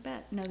witches in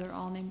Macbeth. No, they're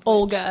all named Witch.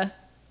 Olga.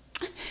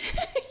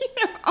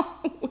 They're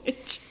all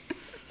witch.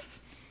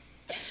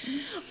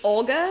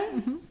 Olga.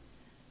 Mm-hmm.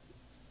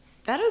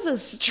 That is a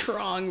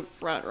strong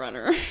front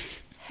runner.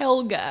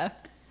 Helga.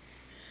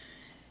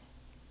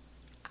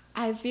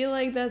 I feel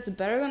like that's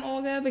better than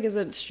Olga because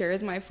it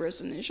shares my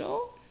first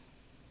initial.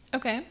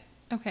 Okay.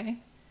 Okay.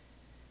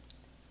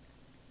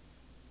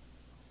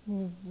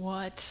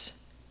 What?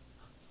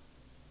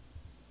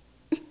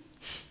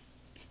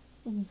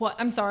 What?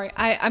 I'm sorry.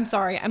 I'm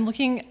sorry. I'm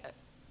looking.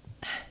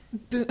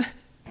 Boom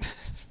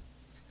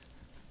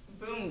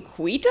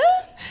Quita?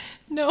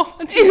 No.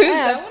 It's Is an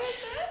that F. what I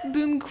said?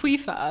 Boom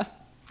Quifa.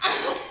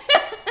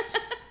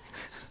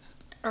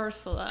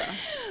 Ursula.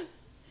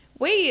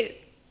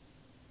 Wait.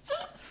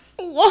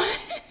 What?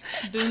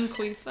 Boom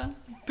Quifa.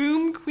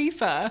 Boom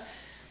Quifa.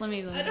 Let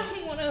me. I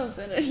don't want to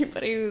offend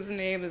anybody whose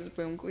name is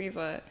Boom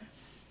Quifa.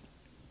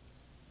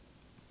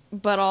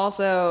 But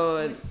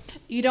also,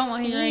 You don't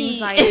want your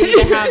anxiety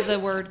to have the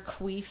word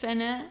queef in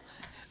it.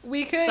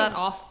 We could. Is that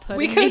off-putting?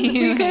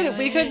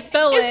 We could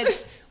spell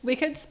it. We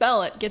could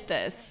spell it. Get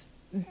this.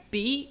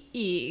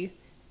 BEWM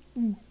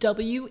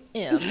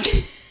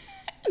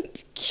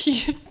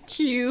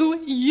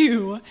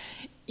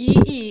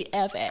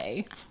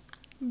QUEEFA.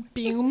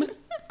 Beum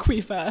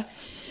Quifa.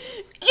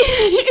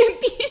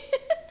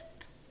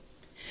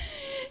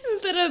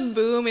 Instead of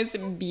boom, it's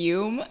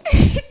bume.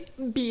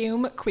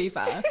 Beum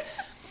Quifa.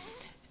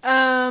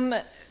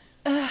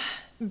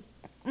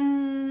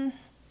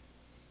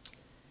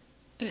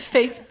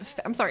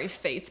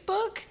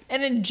 Facebook.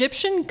 An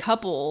Egyptian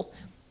couple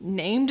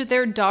named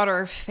their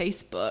daughter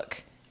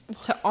Facebook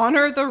to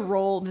honor the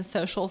role the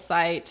social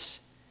site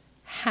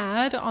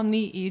had on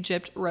the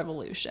Egypt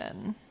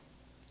Revolution.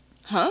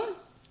 Huh?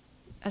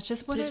 That's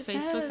just what Did it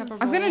Facebook have a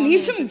says. I'm role gonna in need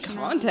the some Egyptian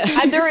Revolution?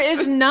 context. There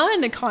is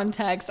none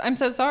context. I'm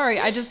so sorry.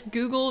 I just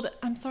Googled,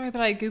 I'm sorry,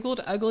 but I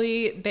Googled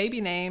ugly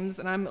baby names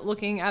and I'm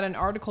looking at an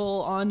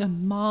article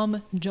on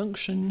Mom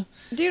Junction.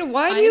 Dude,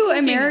 why I'm do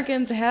thinking-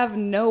 Americans have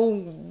no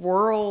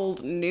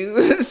world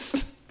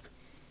news?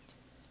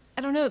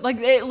 I don't know. Like,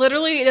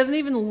 it doesn't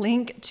even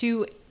link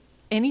to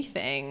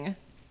anything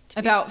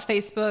about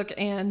Facebook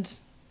and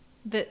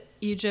the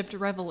Egypt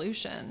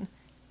Revolution.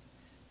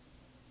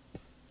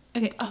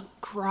 Okay. Oh,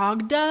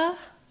 Grogda?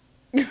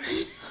 I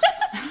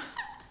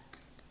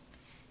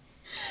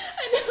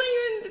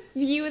don't even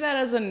view that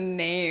as a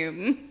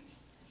name.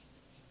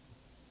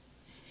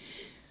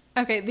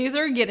 Okay, these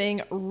are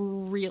getting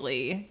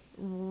really,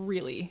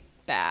 really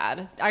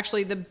bad.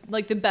 Actually, the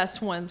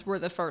best ones were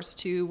the first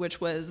two, which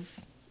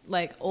was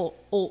like what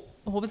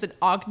was it?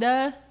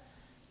 Olga?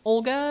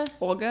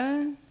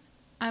 Olga?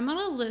 I'm on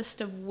a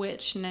list of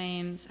witch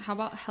names. How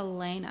about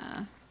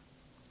Helena?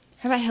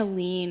 How about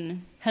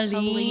Helene?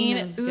 Helene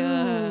is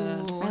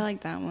good. Ooh. I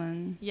like that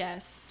one.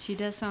 Yes. She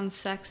does sound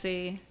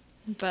sexy,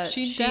 but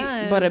She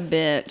does. But a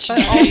bitch.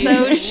 But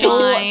also, she'll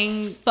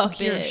Lying fuck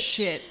your bitch.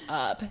 shit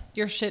up.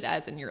 Your shit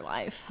as in your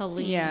life.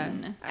 Helene. Yeah.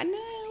 I know,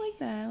 I like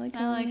that. I like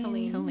I like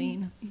Helene.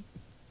 Helene.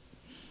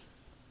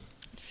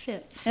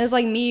 Fits. It's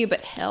like me,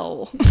 but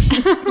hell.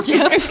 Yep.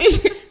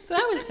 That's what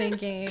I was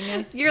thinking.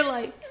 You're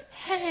like,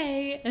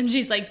 hey, and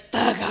she's like,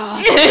 fuck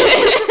off.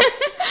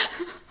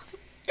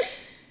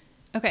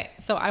 Okay,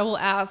 so I will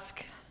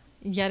ask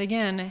yet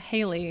again,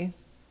 Haley,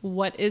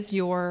 what is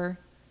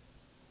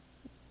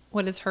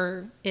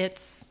her,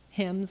 its,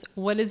 him's,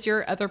 what is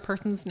your other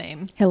person's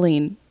name?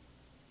 Helene.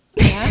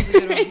 Yeah?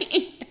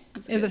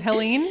 Is it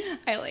Helene?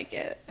 I like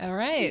it. All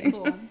right.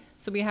 Cool.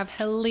 So we have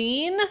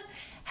Helene.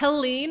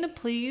 Helene,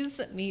 please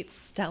meet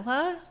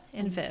Stella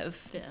and Viv.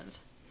 Viv.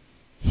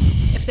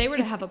 If they were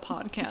to have a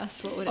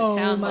podcast, what would it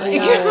sound like?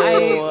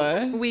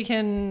 God. We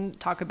can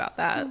talk about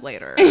that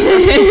later.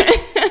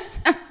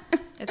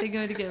 I think it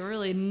would get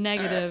really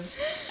negative.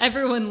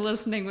 Everyone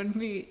listening would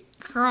be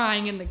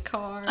crying in the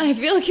car. I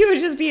feel like it would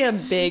just be a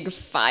big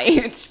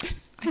fight.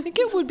 I think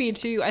it would be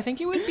too. I think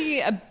it would be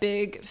a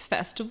big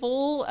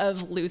festival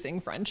of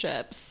losing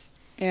friendships.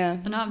 Yeah.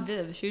 Not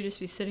Viv. She would just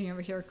be sitting over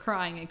here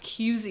crying,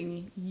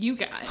 accusing you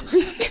guys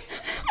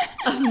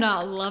of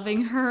not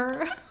loving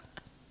her.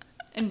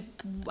 And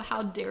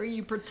how dare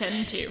you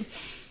pretend to?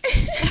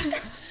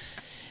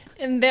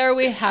 And there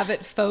we have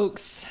it,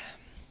 folks.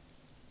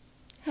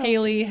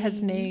 Haley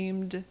has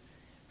named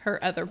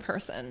her other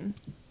person.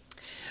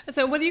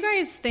 So what do you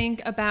guys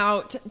think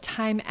about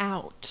Time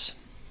Out?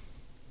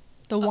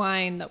 The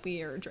wine that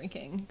we are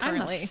drinking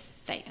currently. I'm a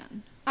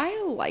fan.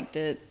 I liked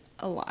it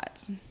a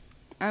lot.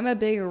 I'm a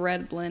big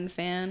red blend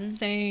fan.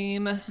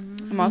 Same.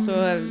 I'm also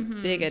a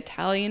big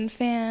Italian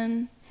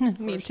fan.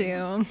 Me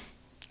too.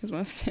 Because I'm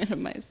a fan of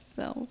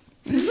myself.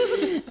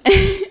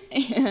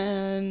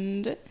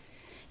 And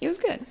it was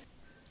good.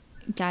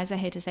 Guys, I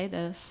hate to say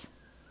this,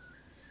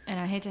 and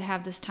I hate to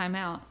have this time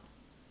out,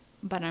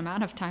 but I'm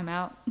out of time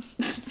out.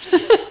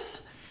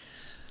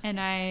 And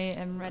I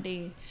am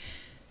ready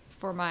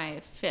for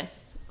my 5th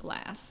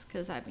glass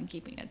because I've been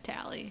keeping a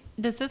tally.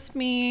 Does this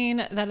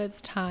mean that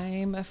it's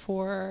time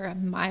for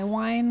my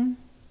wine?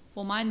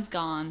 Well, mine's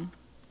gone.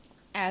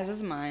 As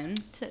is mine.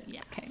 So,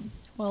 yeah. Okay.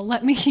 Well,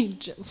 let me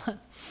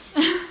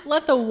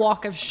let the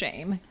walk of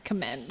shame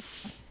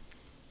commence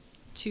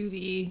to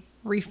the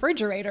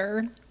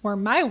refrigerator where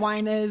my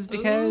wine is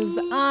because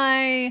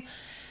I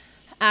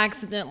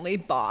accidentally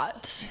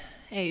bought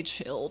a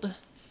chilled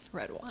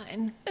red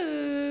wine.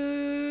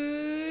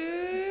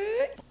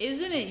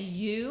 Isn't it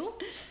you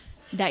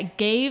that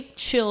gave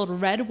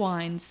chilled red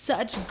wine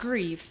such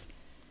grief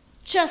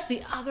just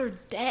the other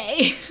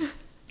day?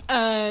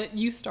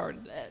 You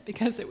started it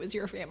because it was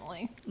your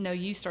family. No,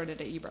 you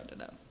started it. You brought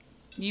it up.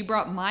 You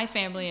brought my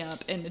family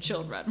up in the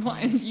chilled red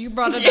wine. You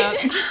brought it up.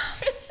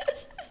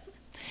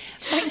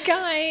 But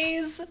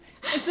guys,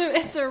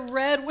 it's a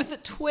red with a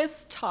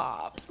twist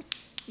top.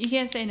 You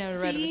can't say no to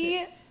red with See?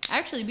 it.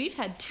 Actually, we've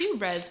had 2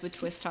 reds with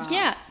twist tops.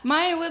 Yeah,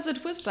 mine was a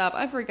twist top.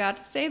 I forgot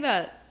to say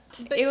that.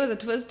 But- it was a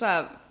twist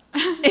top.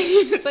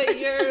 But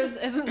yours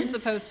isn't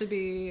supposed to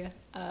be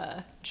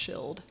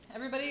chilled.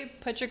 Everybody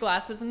put your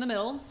glasses in the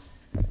middle.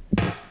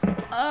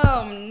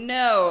 Oh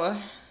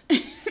no.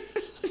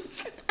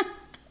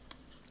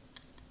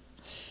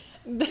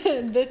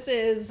 This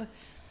is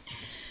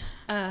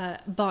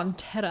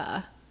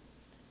Bonterra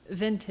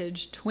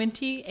Vintage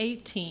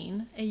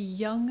 2018, a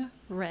young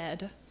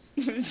red.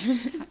 It's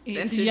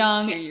Vintage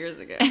young. 2 years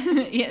ago.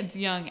 Yeah, it's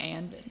young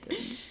and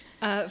vintage.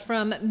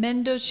 From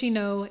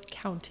Mendocino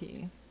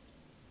County.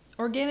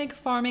 Organic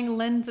farming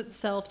lends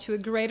itself to a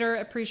greater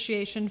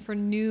appreciation for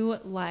new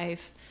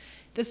life.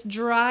 This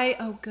dry,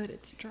 oh good,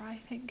 it's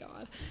dry, thank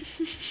God.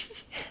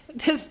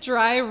 This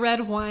dry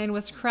red wine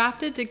was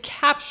crafted to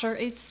capture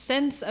a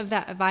sense of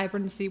that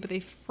vibrancy with a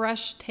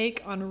fresh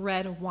take on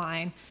red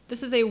wine.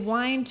 This is a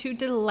wine to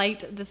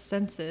delight the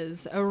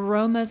senses.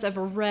 Aromas of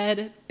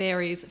red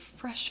berries,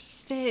 fresh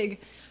fig,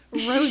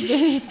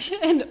 roses,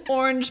 and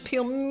orange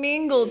peel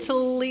mingle to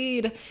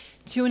lead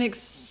to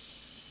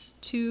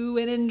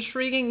an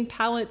intriguing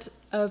palette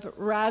of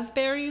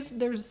raspberries.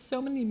 There's so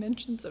many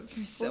mentions of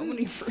So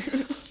many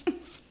fruits.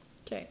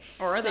 Okay.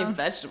 Or are they So-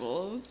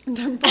 vegetables?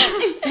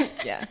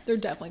 Yeah, they're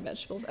definitely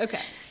vegetables. Okay.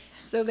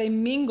 So they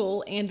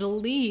mingle and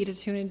lead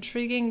to an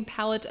intriguing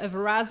palette of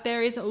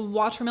raspberries,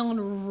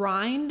 watermelon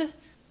rind.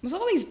 What's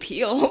all these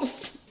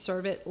peels?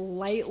 Serve it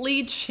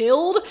lightly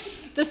chilled.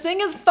 This thing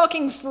is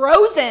fucking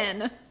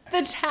frozen.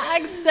 The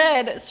tag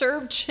said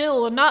serve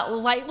chill, not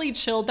lightly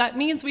chilled. That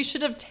means we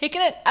should have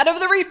taken it out of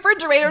the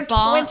refrigerator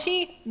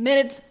 20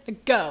 minutes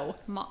ago.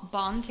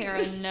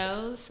 Bonterra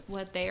knows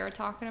what they are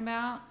talking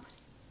about.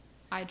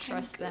 I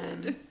trust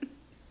them.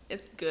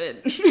 It's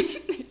good.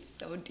 It's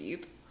so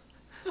deep.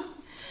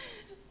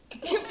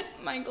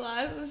 My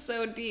glass is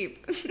so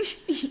deep.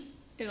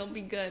 It'll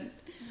be good.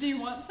 Do you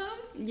want some?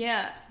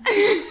 Yeah.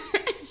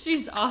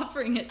 She's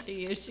offering it to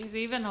you. She's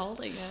even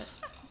holding it.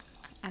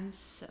 I'm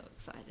so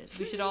excited.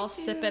 We should all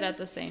sip it at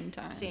the same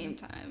time. Same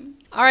time.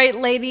 All right,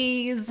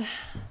 ladies.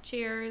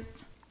 Cheers.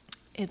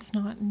 It's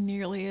not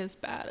nearly as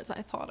bad as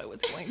I thought it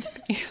was going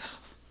to be.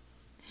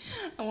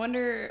 I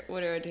wonder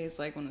what it would taste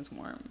like when it's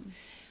warm.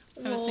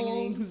 I was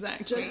thinking the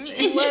exact same Just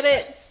thing. let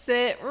it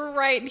sit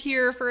right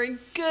here for a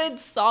good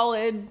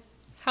solid,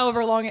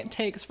 however long it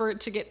takes for it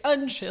to get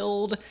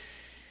unchilled.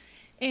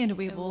 And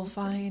we will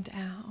find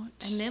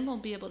out. And then we'll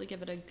be able to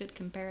give it a good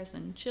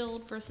comparison.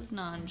 Chilled versus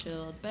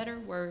non-chilled. Better,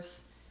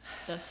 worse,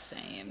 the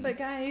same. But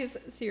guys,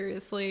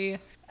 seriously,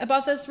 I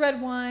bought this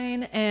red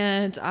wine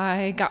and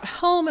I got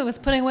home and was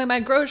putting away my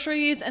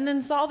groceries and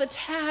then saw the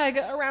tag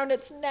around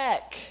its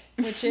neck,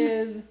 which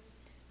is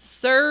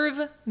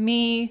serve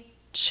me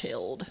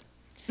chilled.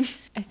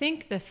 I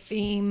think the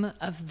theme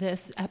of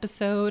this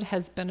episode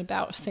has been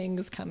about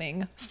things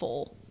coming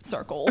full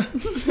circle.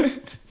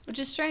 Which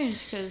is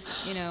strange because,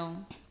 you know,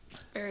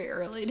 it's very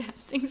early to have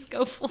things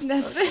go full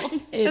That's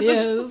circle. It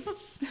is.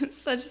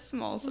 Such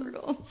small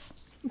circles.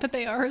 But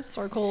they are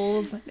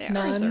circles. They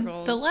are circles.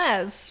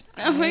 Nonetheless.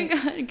 Oh my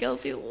god,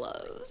 Kelsey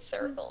loves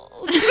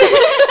circles.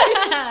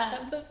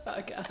 Shut the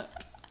fuck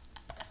up.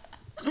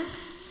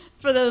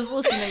 For those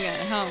listening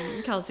at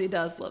home, Kelsey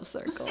does love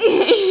circles.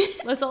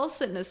 Let's all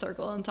sit in a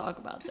circle and talk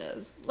about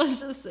this. Let's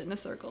just sit in a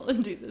circle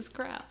and do this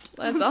craft.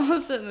 Let's all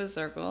sit in a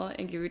circle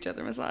and give each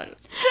other massages.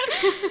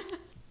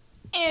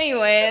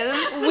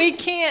 Anyways. We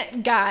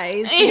can't,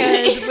 guys,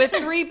 because with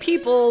 3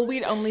 people,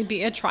 we'd only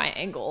be a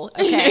triangle,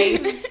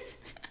 okay?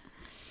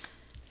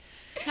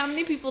 How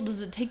many people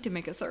does it take to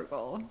make a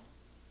circle?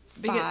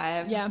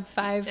 5. Yeah,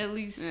 5. At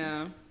least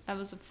Yeah. that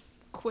was a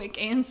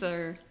quick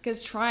answer.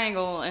 Because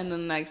triangle and the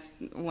next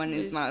one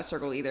is not a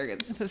circle either.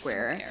 It's a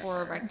square.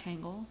 Or a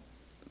rectangle.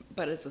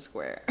 But it's a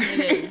square.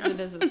 It is. It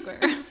is a square.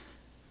 Do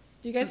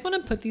you guys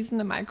want to put these in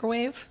the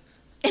microwave?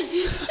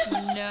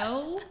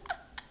 No.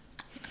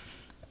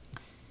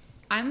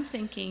 I'm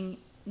thinking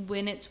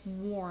when it's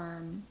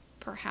warm,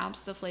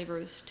 perhaps the flavor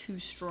is too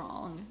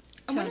strong.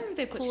 I wonder if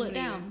they put cool it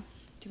down.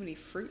 too many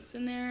fruits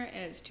in there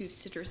and it's too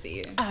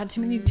citrusy.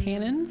 Too many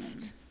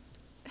tannins?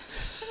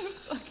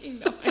 Fucking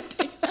no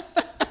idea.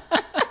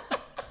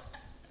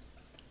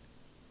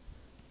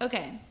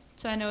 Okay,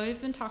 so I know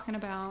we've been talking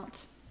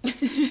about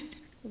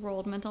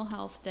World Mental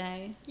Health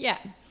Day. Yeah.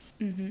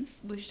 Mm-hmm.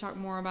 We should talk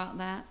more about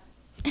that.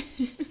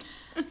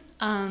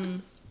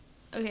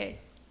 Okay.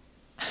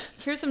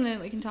 Here's something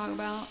that we can talk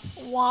about.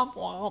 Womp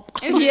womp.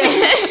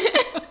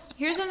 Yeah.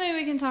 Here's something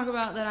we can talk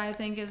about that I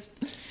think is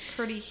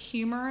pretty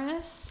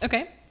humorous.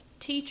 Okay.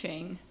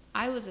 Teaching.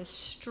 I was a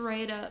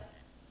straight up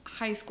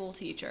high school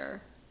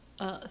teacher.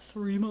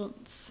 3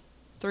 months.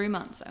 3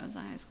 months I was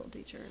a high school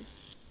teacher.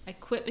 I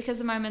quit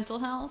because of my mental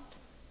health,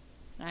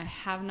 and I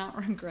have not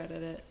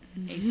regretted it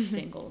a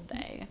single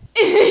day.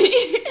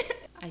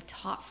 I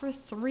taught for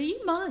 3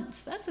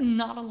 months. That's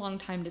not a long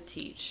time to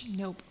teach.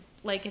 Nope.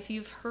 Like, if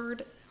you've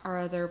heard our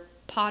other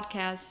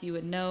podcasts, you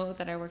would know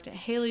that I worked at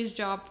Haley's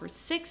job for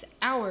 6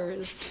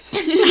 hours.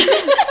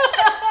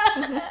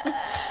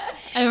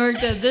 I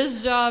worked at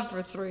this job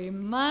for 3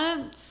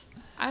 months.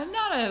 I'm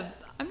not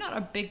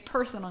a big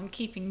person on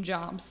keeping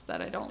jobs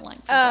that I don't like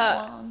for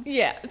that long.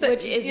 Yeah.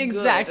 Which is good.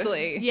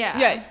 exactly. Yeah.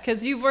 Yeah,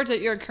 because you've worked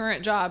at your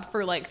current job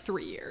for like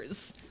 3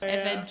 years.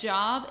 If a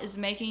job is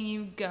making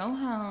you go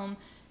home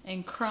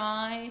and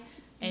cry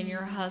and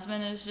your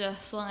husband is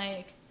just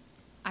like,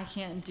 I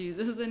can't do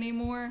this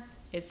anymore,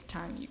 it's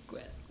time you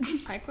quit.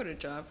 I quit a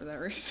job for that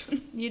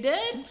reason. You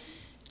did?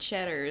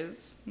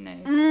 Cheddars.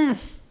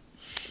 Nice.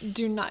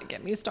 Do not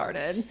get me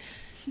started.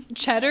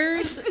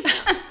 Cheddars.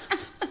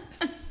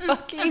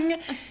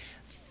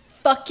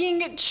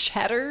 fucking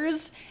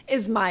Cheddars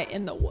is my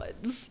In the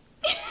Woods.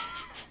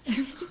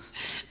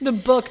 The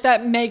book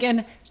that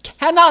Megan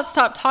cannot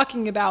stop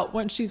talking about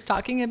when she's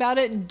talking about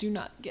it. Do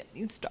not get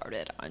me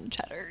started on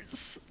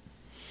Cheddars.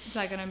 Is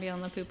that going to be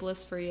on the poop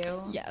list for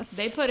you? Yes.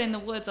 They put In the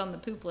Woods on the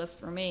poop list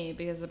for me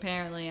because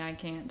apparently I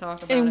can't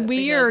talk about And it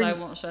because I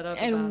won't shut up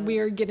about it. And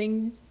we're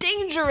getting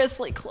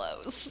dangerously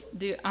close.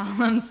 Dude, all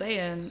I'm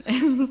saying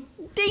is...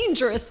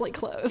 Dangerously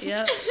close.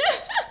 Yep.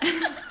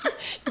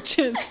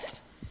 Just...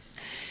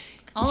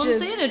 All I'm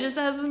saying, it just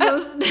has the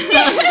most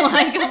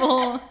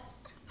unlikable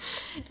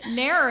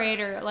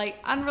narrator, like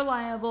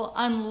unreliable,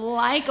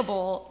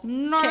 unlikable,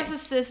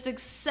 narcissistic,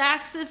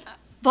 sexist,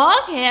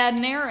 fuckhead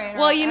narrator.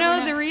 Well, you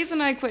know, the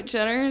reason I quit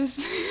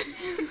Cheddars...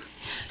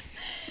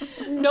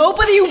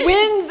 Nobody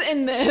wins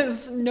in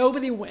this.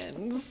 Nobody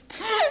wins.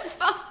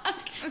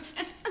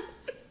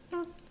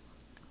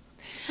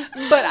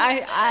 But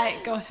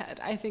I go ahead.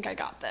 I think I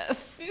got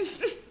this.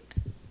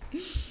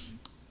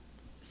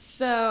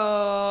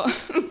 So,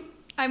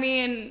 I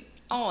mean,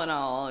 all in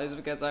all, is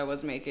because I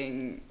was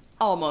making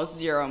almost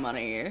zero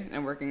money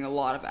and working a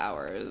lot of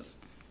hours,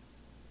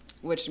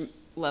 which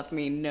left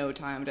me no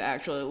time to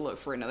actually look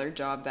for another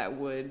job that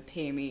would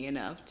pay me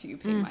enough to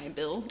pay my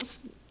bills.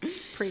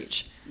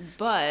 Preach.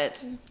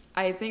 But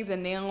I think the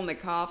nail in the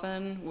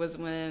coffin was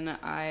when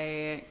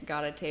I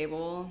got a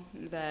table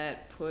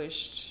that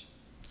pushed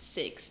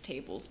 6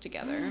 tables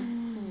together.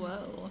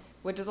 Whoa.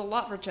 Which is a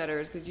lot for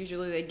Cheddars, because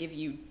usually they give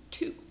you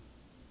 2.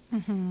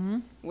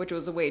 Which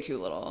was way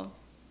too little.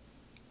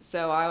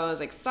 So I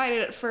was excited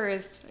at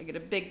first. I get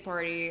a big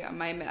party. I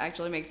might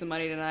actually make some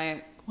money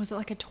tonight. Was it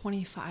like a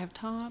 25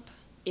 top?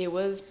 It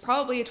was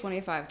probably a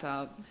 25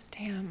 top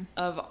Damn.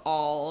 of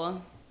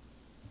all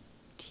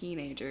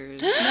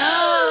teenagers. No.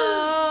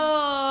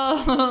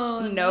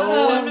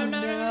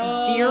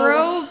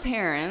 0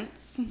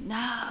 parents.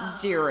 No.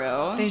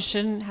 0. They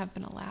shouldn't have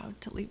been allowed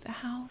to leave the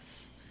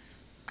house.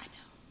 I know.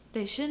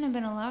 They shouldn't have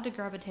been allowed to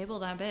grab a table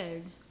that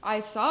big. I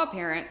saw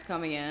parents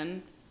coming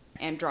in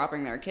and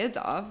dropping their kids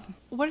off.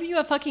 What are you,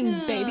 a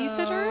fucking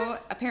babysitter? So,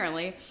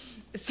 apparently.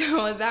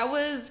 So that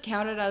was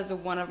counted as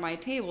one of my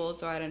tables,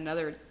 so I had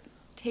another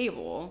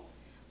table.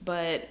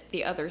 But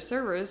the other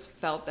servers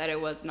felt that it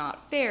was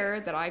not fair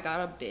that I got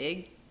a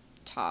big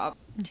top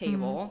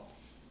table,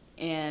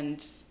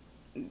 and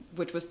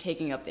which was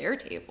taking up their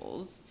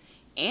tables,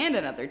 and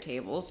another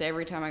table. So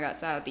every time I got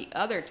sat at the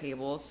other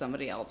table,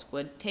 somebody else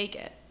would take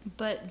it.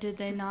 But did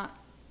they not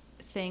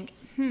think,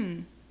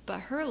 but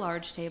her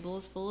large table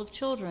is full of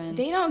children.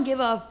 They don't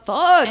give a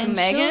fuck, and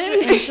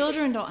Megan.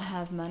 Children don't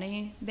have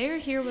money. They're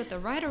here with the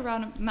right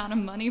amount of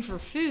money for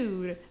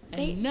food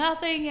and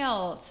nothing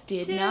else.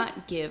 Did Tip.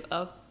 not give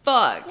a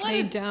fuck.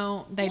 They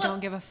don't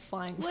give a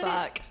flying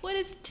fuck. What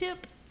is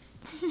tip?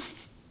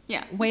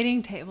 Yeah.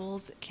 Waiting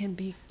tables can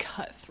be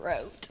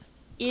cutthroat.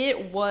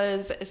 It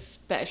was,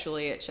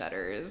 especially at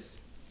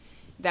Cheddar's.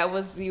 That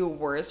was the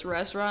worst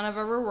restaurant I've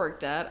ever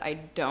worked at. I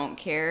don't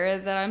care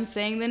that I'm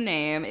saying the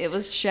name. It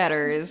was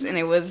Cheddar's, and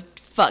it was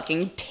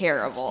fucking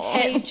terrible.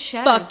 Hey, It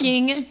Cheddar's.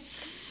 fucking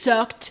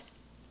sucked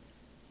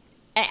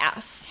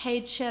ass.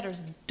 Hey,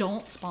 Cheddar's,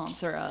 don't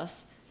sponsor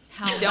us.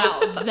 How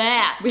Don't. about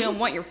that? We don't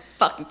want your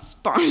fucking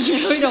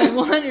sponsorship. We don't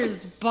want your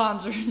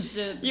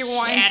sponsorship. Your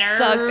wine Cheddar's.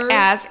 sucks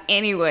ass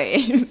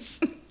anyways.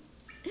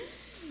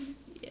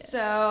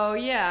 So,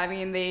 yeah, I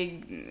mean,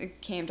 it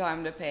came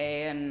time to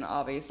pay, and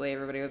obviously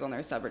everybody was on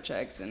their separate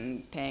checks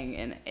and paying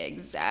an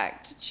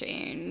exact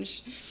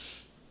change.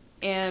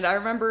 And I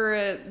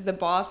remember the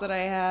boss that I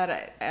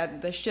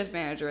had, the shift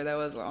manager that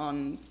was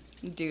on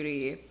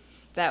duty,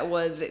 that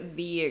was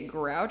the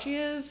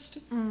grouchiest,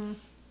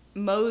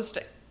 most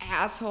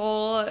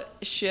asshole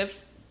shift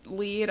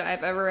lead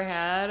I've ever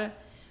had,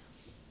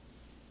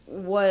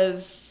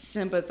 was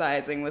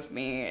sympathizing with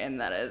me, and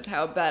that is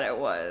how bad it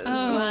was.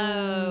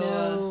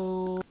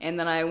 No. And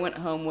then I went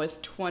home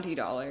with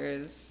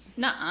 $20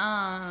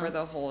 Nuh-uh. for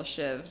the whole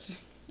shift.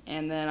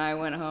 And then I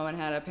went home and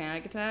had a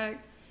panic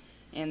attack.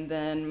 And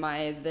then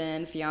my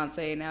then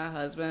fiance, now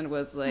husband,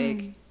 was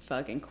like,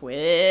 fucking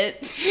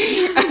quit.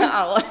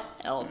 I'll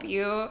help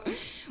you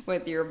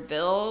with your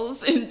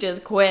bills and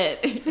just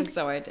quit. And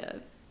so I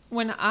did.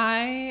 When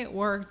I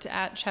worked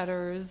at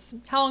Cheddar's,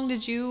 how long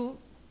did you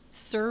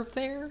serve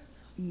there?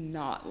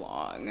 Not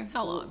long.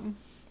 How long?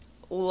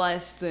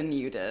 Less than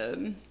you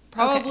did.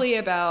 Probably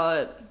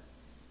about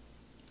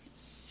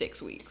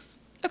 6 weeks.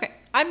 Okay.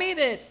 I made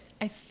it,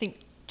 I think,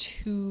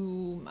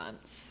 2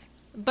 months.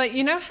 But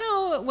you know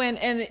how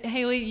and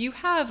Haley, you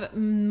have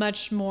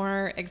much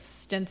more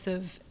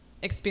extensive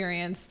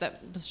experience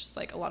that was just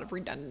like a lot of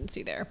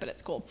redundancy there, but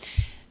it's cool.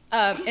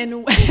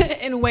 In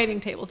waiting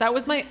tables. That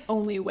was my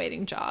only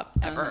waiting job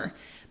ever.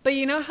 But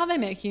you know how they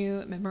make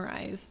you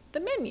memorize the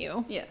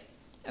menu? Yes.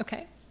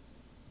 Okay.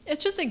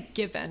 It's just a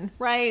given,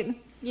 right?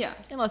 Yeah.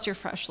 Unless you're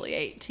freshly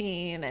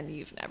 18 and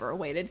you've never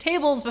waited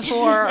tables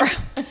before.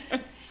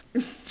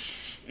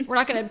 We're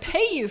not going to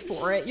pay you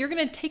for it. You're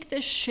going to take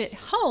this shit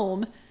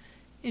home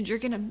and you're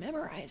going to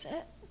memorize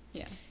it.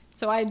 Yeah.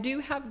 So I do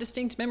have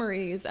distinct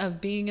memories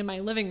of being in my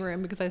living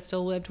room because I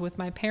still lived with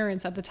my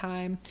parents at the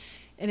time.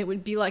 And it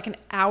would be like an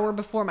hour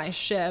before my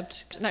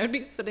shift. And I would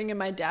be sitting in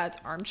my dad's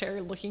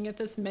armchair looking at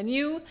this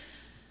menu,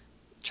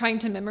 trying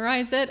to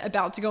memorize it,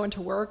 about to go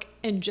into work,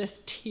 and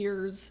just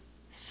tears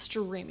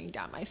streaming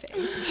down my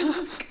face.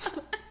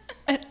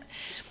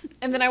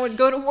 And then I would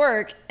go to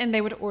work and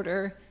they would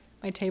order,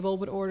 my table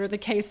would order the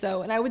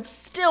queso, and I would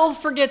still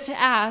forget to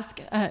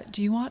ask,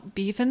 do you want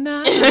beef in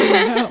that?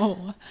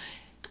 No.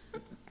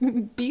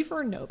 Beef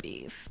or no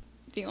beef?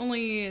 The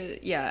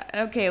only, yeah,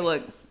 okay,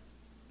 look,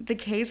 the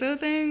queso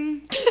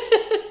thing,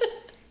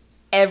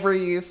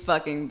 every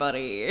fucking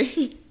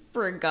buddy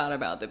forgot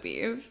about the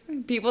beef.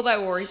 People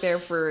that worked there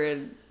for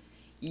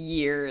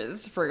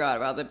years forgot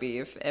about the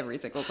beef every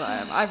single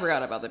time. I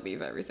forgot about the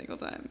beef every single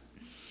time.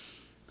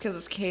 Because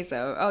it's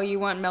queso. Oh, you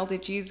want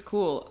melted cheese?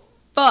 Cool.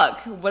 Fuck,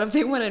 what if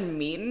they wanted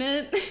meat in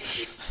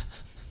it?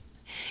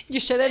 You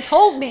should have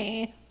told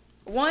me.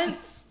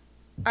 Once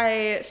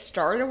I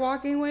started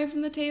walking away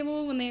from the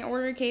table when they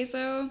ordered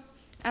queso,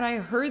 and I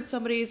heard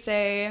somebody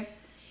say,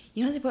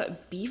 you know they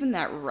put beef in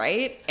that,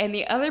 right? And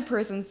the other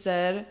person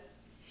said,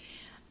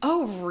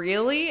 oh,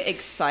 really?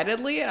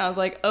 Excitedly? And I was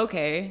like,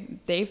 okay,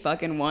 they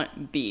fucking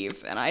want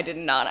beef. And I did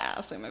not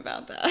ask them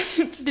about that.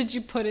 Did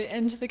you put it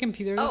into the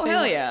computer? Oh,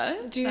 hell yeah.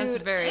 Dude, That's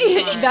very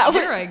smart.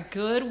 You're a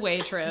good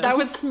waitress. that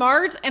was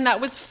smart, and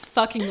that was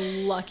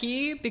fucking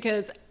lucky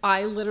because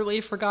I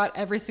literally forgot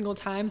every single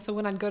time. So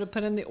when I'd go to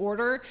put in the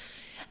order,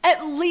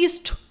 at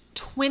least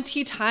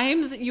 20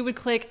 times you would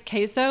click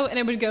queso and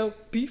it would go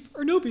beef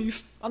or no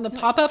beef on the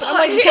pop-up. I'm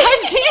like, God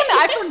damn it,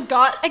 I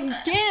forgot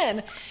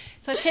again.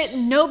 So I'd hit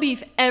no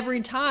beef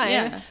every time.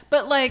 Yeah.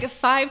 But like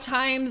 5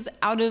 times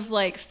out of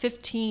like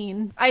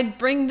 15, I'd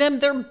bring them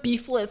their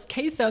beefless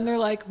queso and they're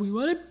like, we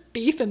wanted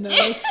beef in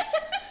this.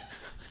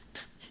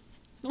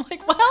 I'm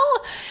like,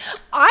 well,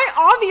 I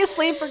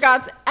obviously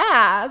forgot to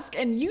ask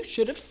and you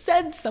should have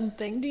said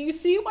something. Do you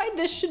see why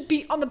this should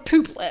be on the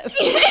poop list?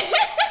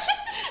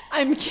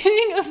 I'm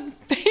getting a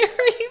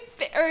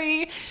very,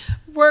 very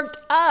worked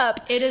up.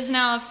 It is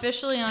now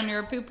officially on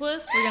your poop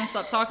list. We're gonna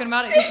stop talking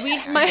about it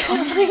because My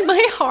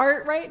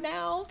heart right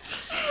now.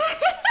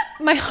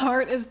 My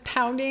heart is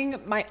pounding.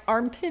 My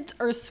armpits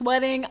are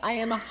sweating. I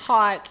am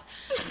hot,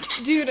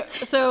 dude.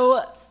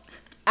 So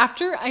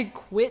after I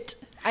quit,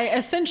 I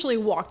essentially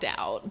walked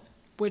out,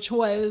 which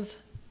was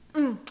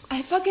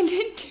I fucking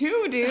did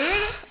too, dude.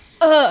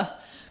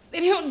 They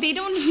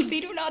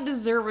do not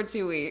deserve a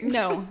 2 weeks.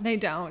 no, they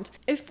don't.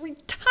 Every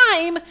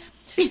time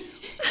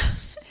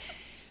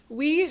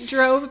we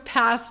drove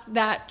past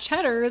that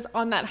Cheddar's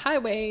on that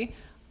highway,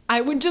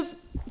 I would just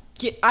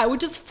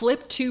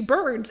flip 2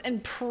 birds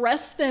and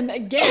press them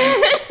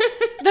against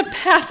the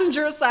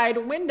passenger side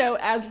window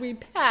as we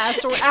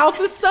passed, or out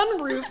the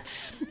sunroof.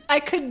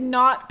 I could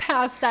not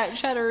pass that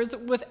Cheddar's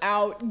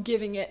without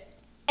giving it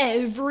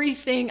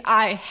everything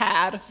I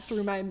had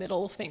through my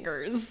middle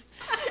fingers.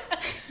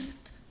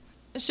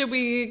 Should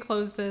we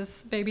close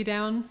this baby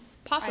down?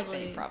 possibly. I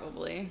think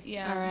probably.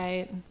 Yeah. All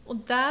right.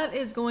 Well, that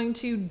is going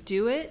to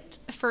do it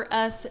for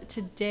us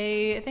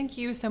today. Thank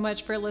you so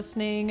much for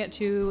listening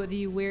to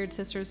the Weird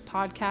Sisters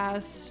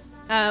podcast.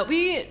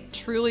 We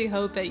truly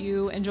hope that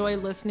you enjoy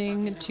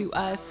listening to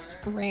us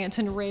rant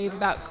and rave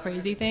about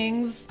crazy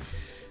things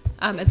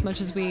as much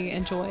as we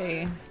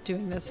enjoy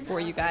doing this for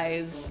you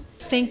guys.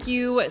 Thank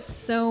you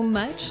so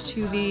much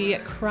to the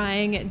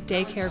Crying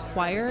Daycare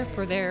Choir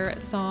for their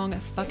song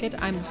Fuck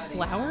It, I'm a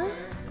Flower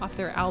off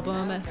their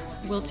album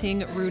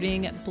Wilting,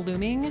 Rooting,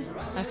 Blooming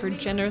for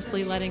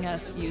generously letting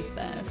us use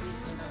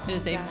this. It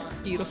is a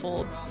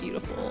beautiful,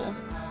 beautiful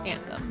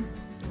anthem.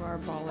 You are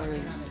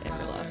ballers,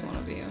 every last one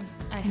of you.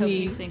 I hope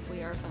you think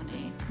we are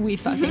funny. We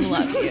fucking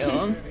love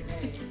you.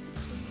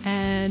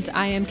 And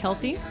I am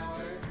Kelsey.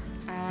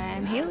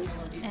 I'm Haley.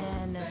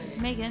 And this is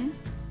Megan.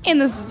 And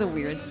this is a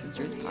Weird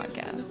Sisters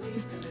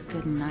podcast.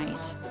 Good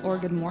night. Or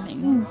good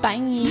morning. Bye.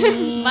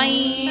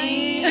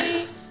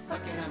 Bye.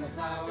 Fucking I'm a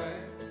flower,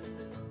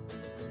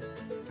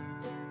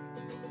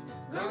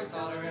 growing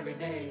taller every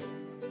day,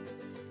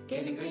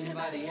 getting greener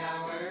by the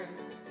hour,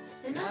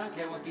 and I don't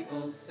care what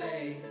people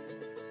say.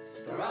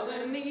 For all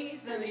the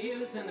me's and the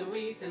you's and the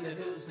we's and the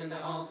who's and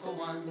the all for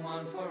one,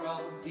 one for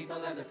all, people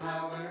have the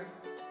power.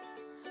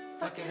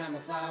 Fuck it, I'm a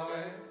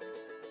flower.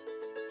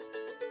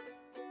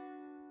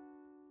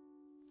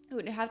 It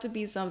would have to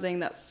be something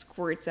that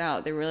squirts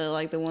out. They really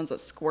like the ones that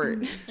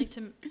squirt. Like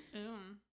to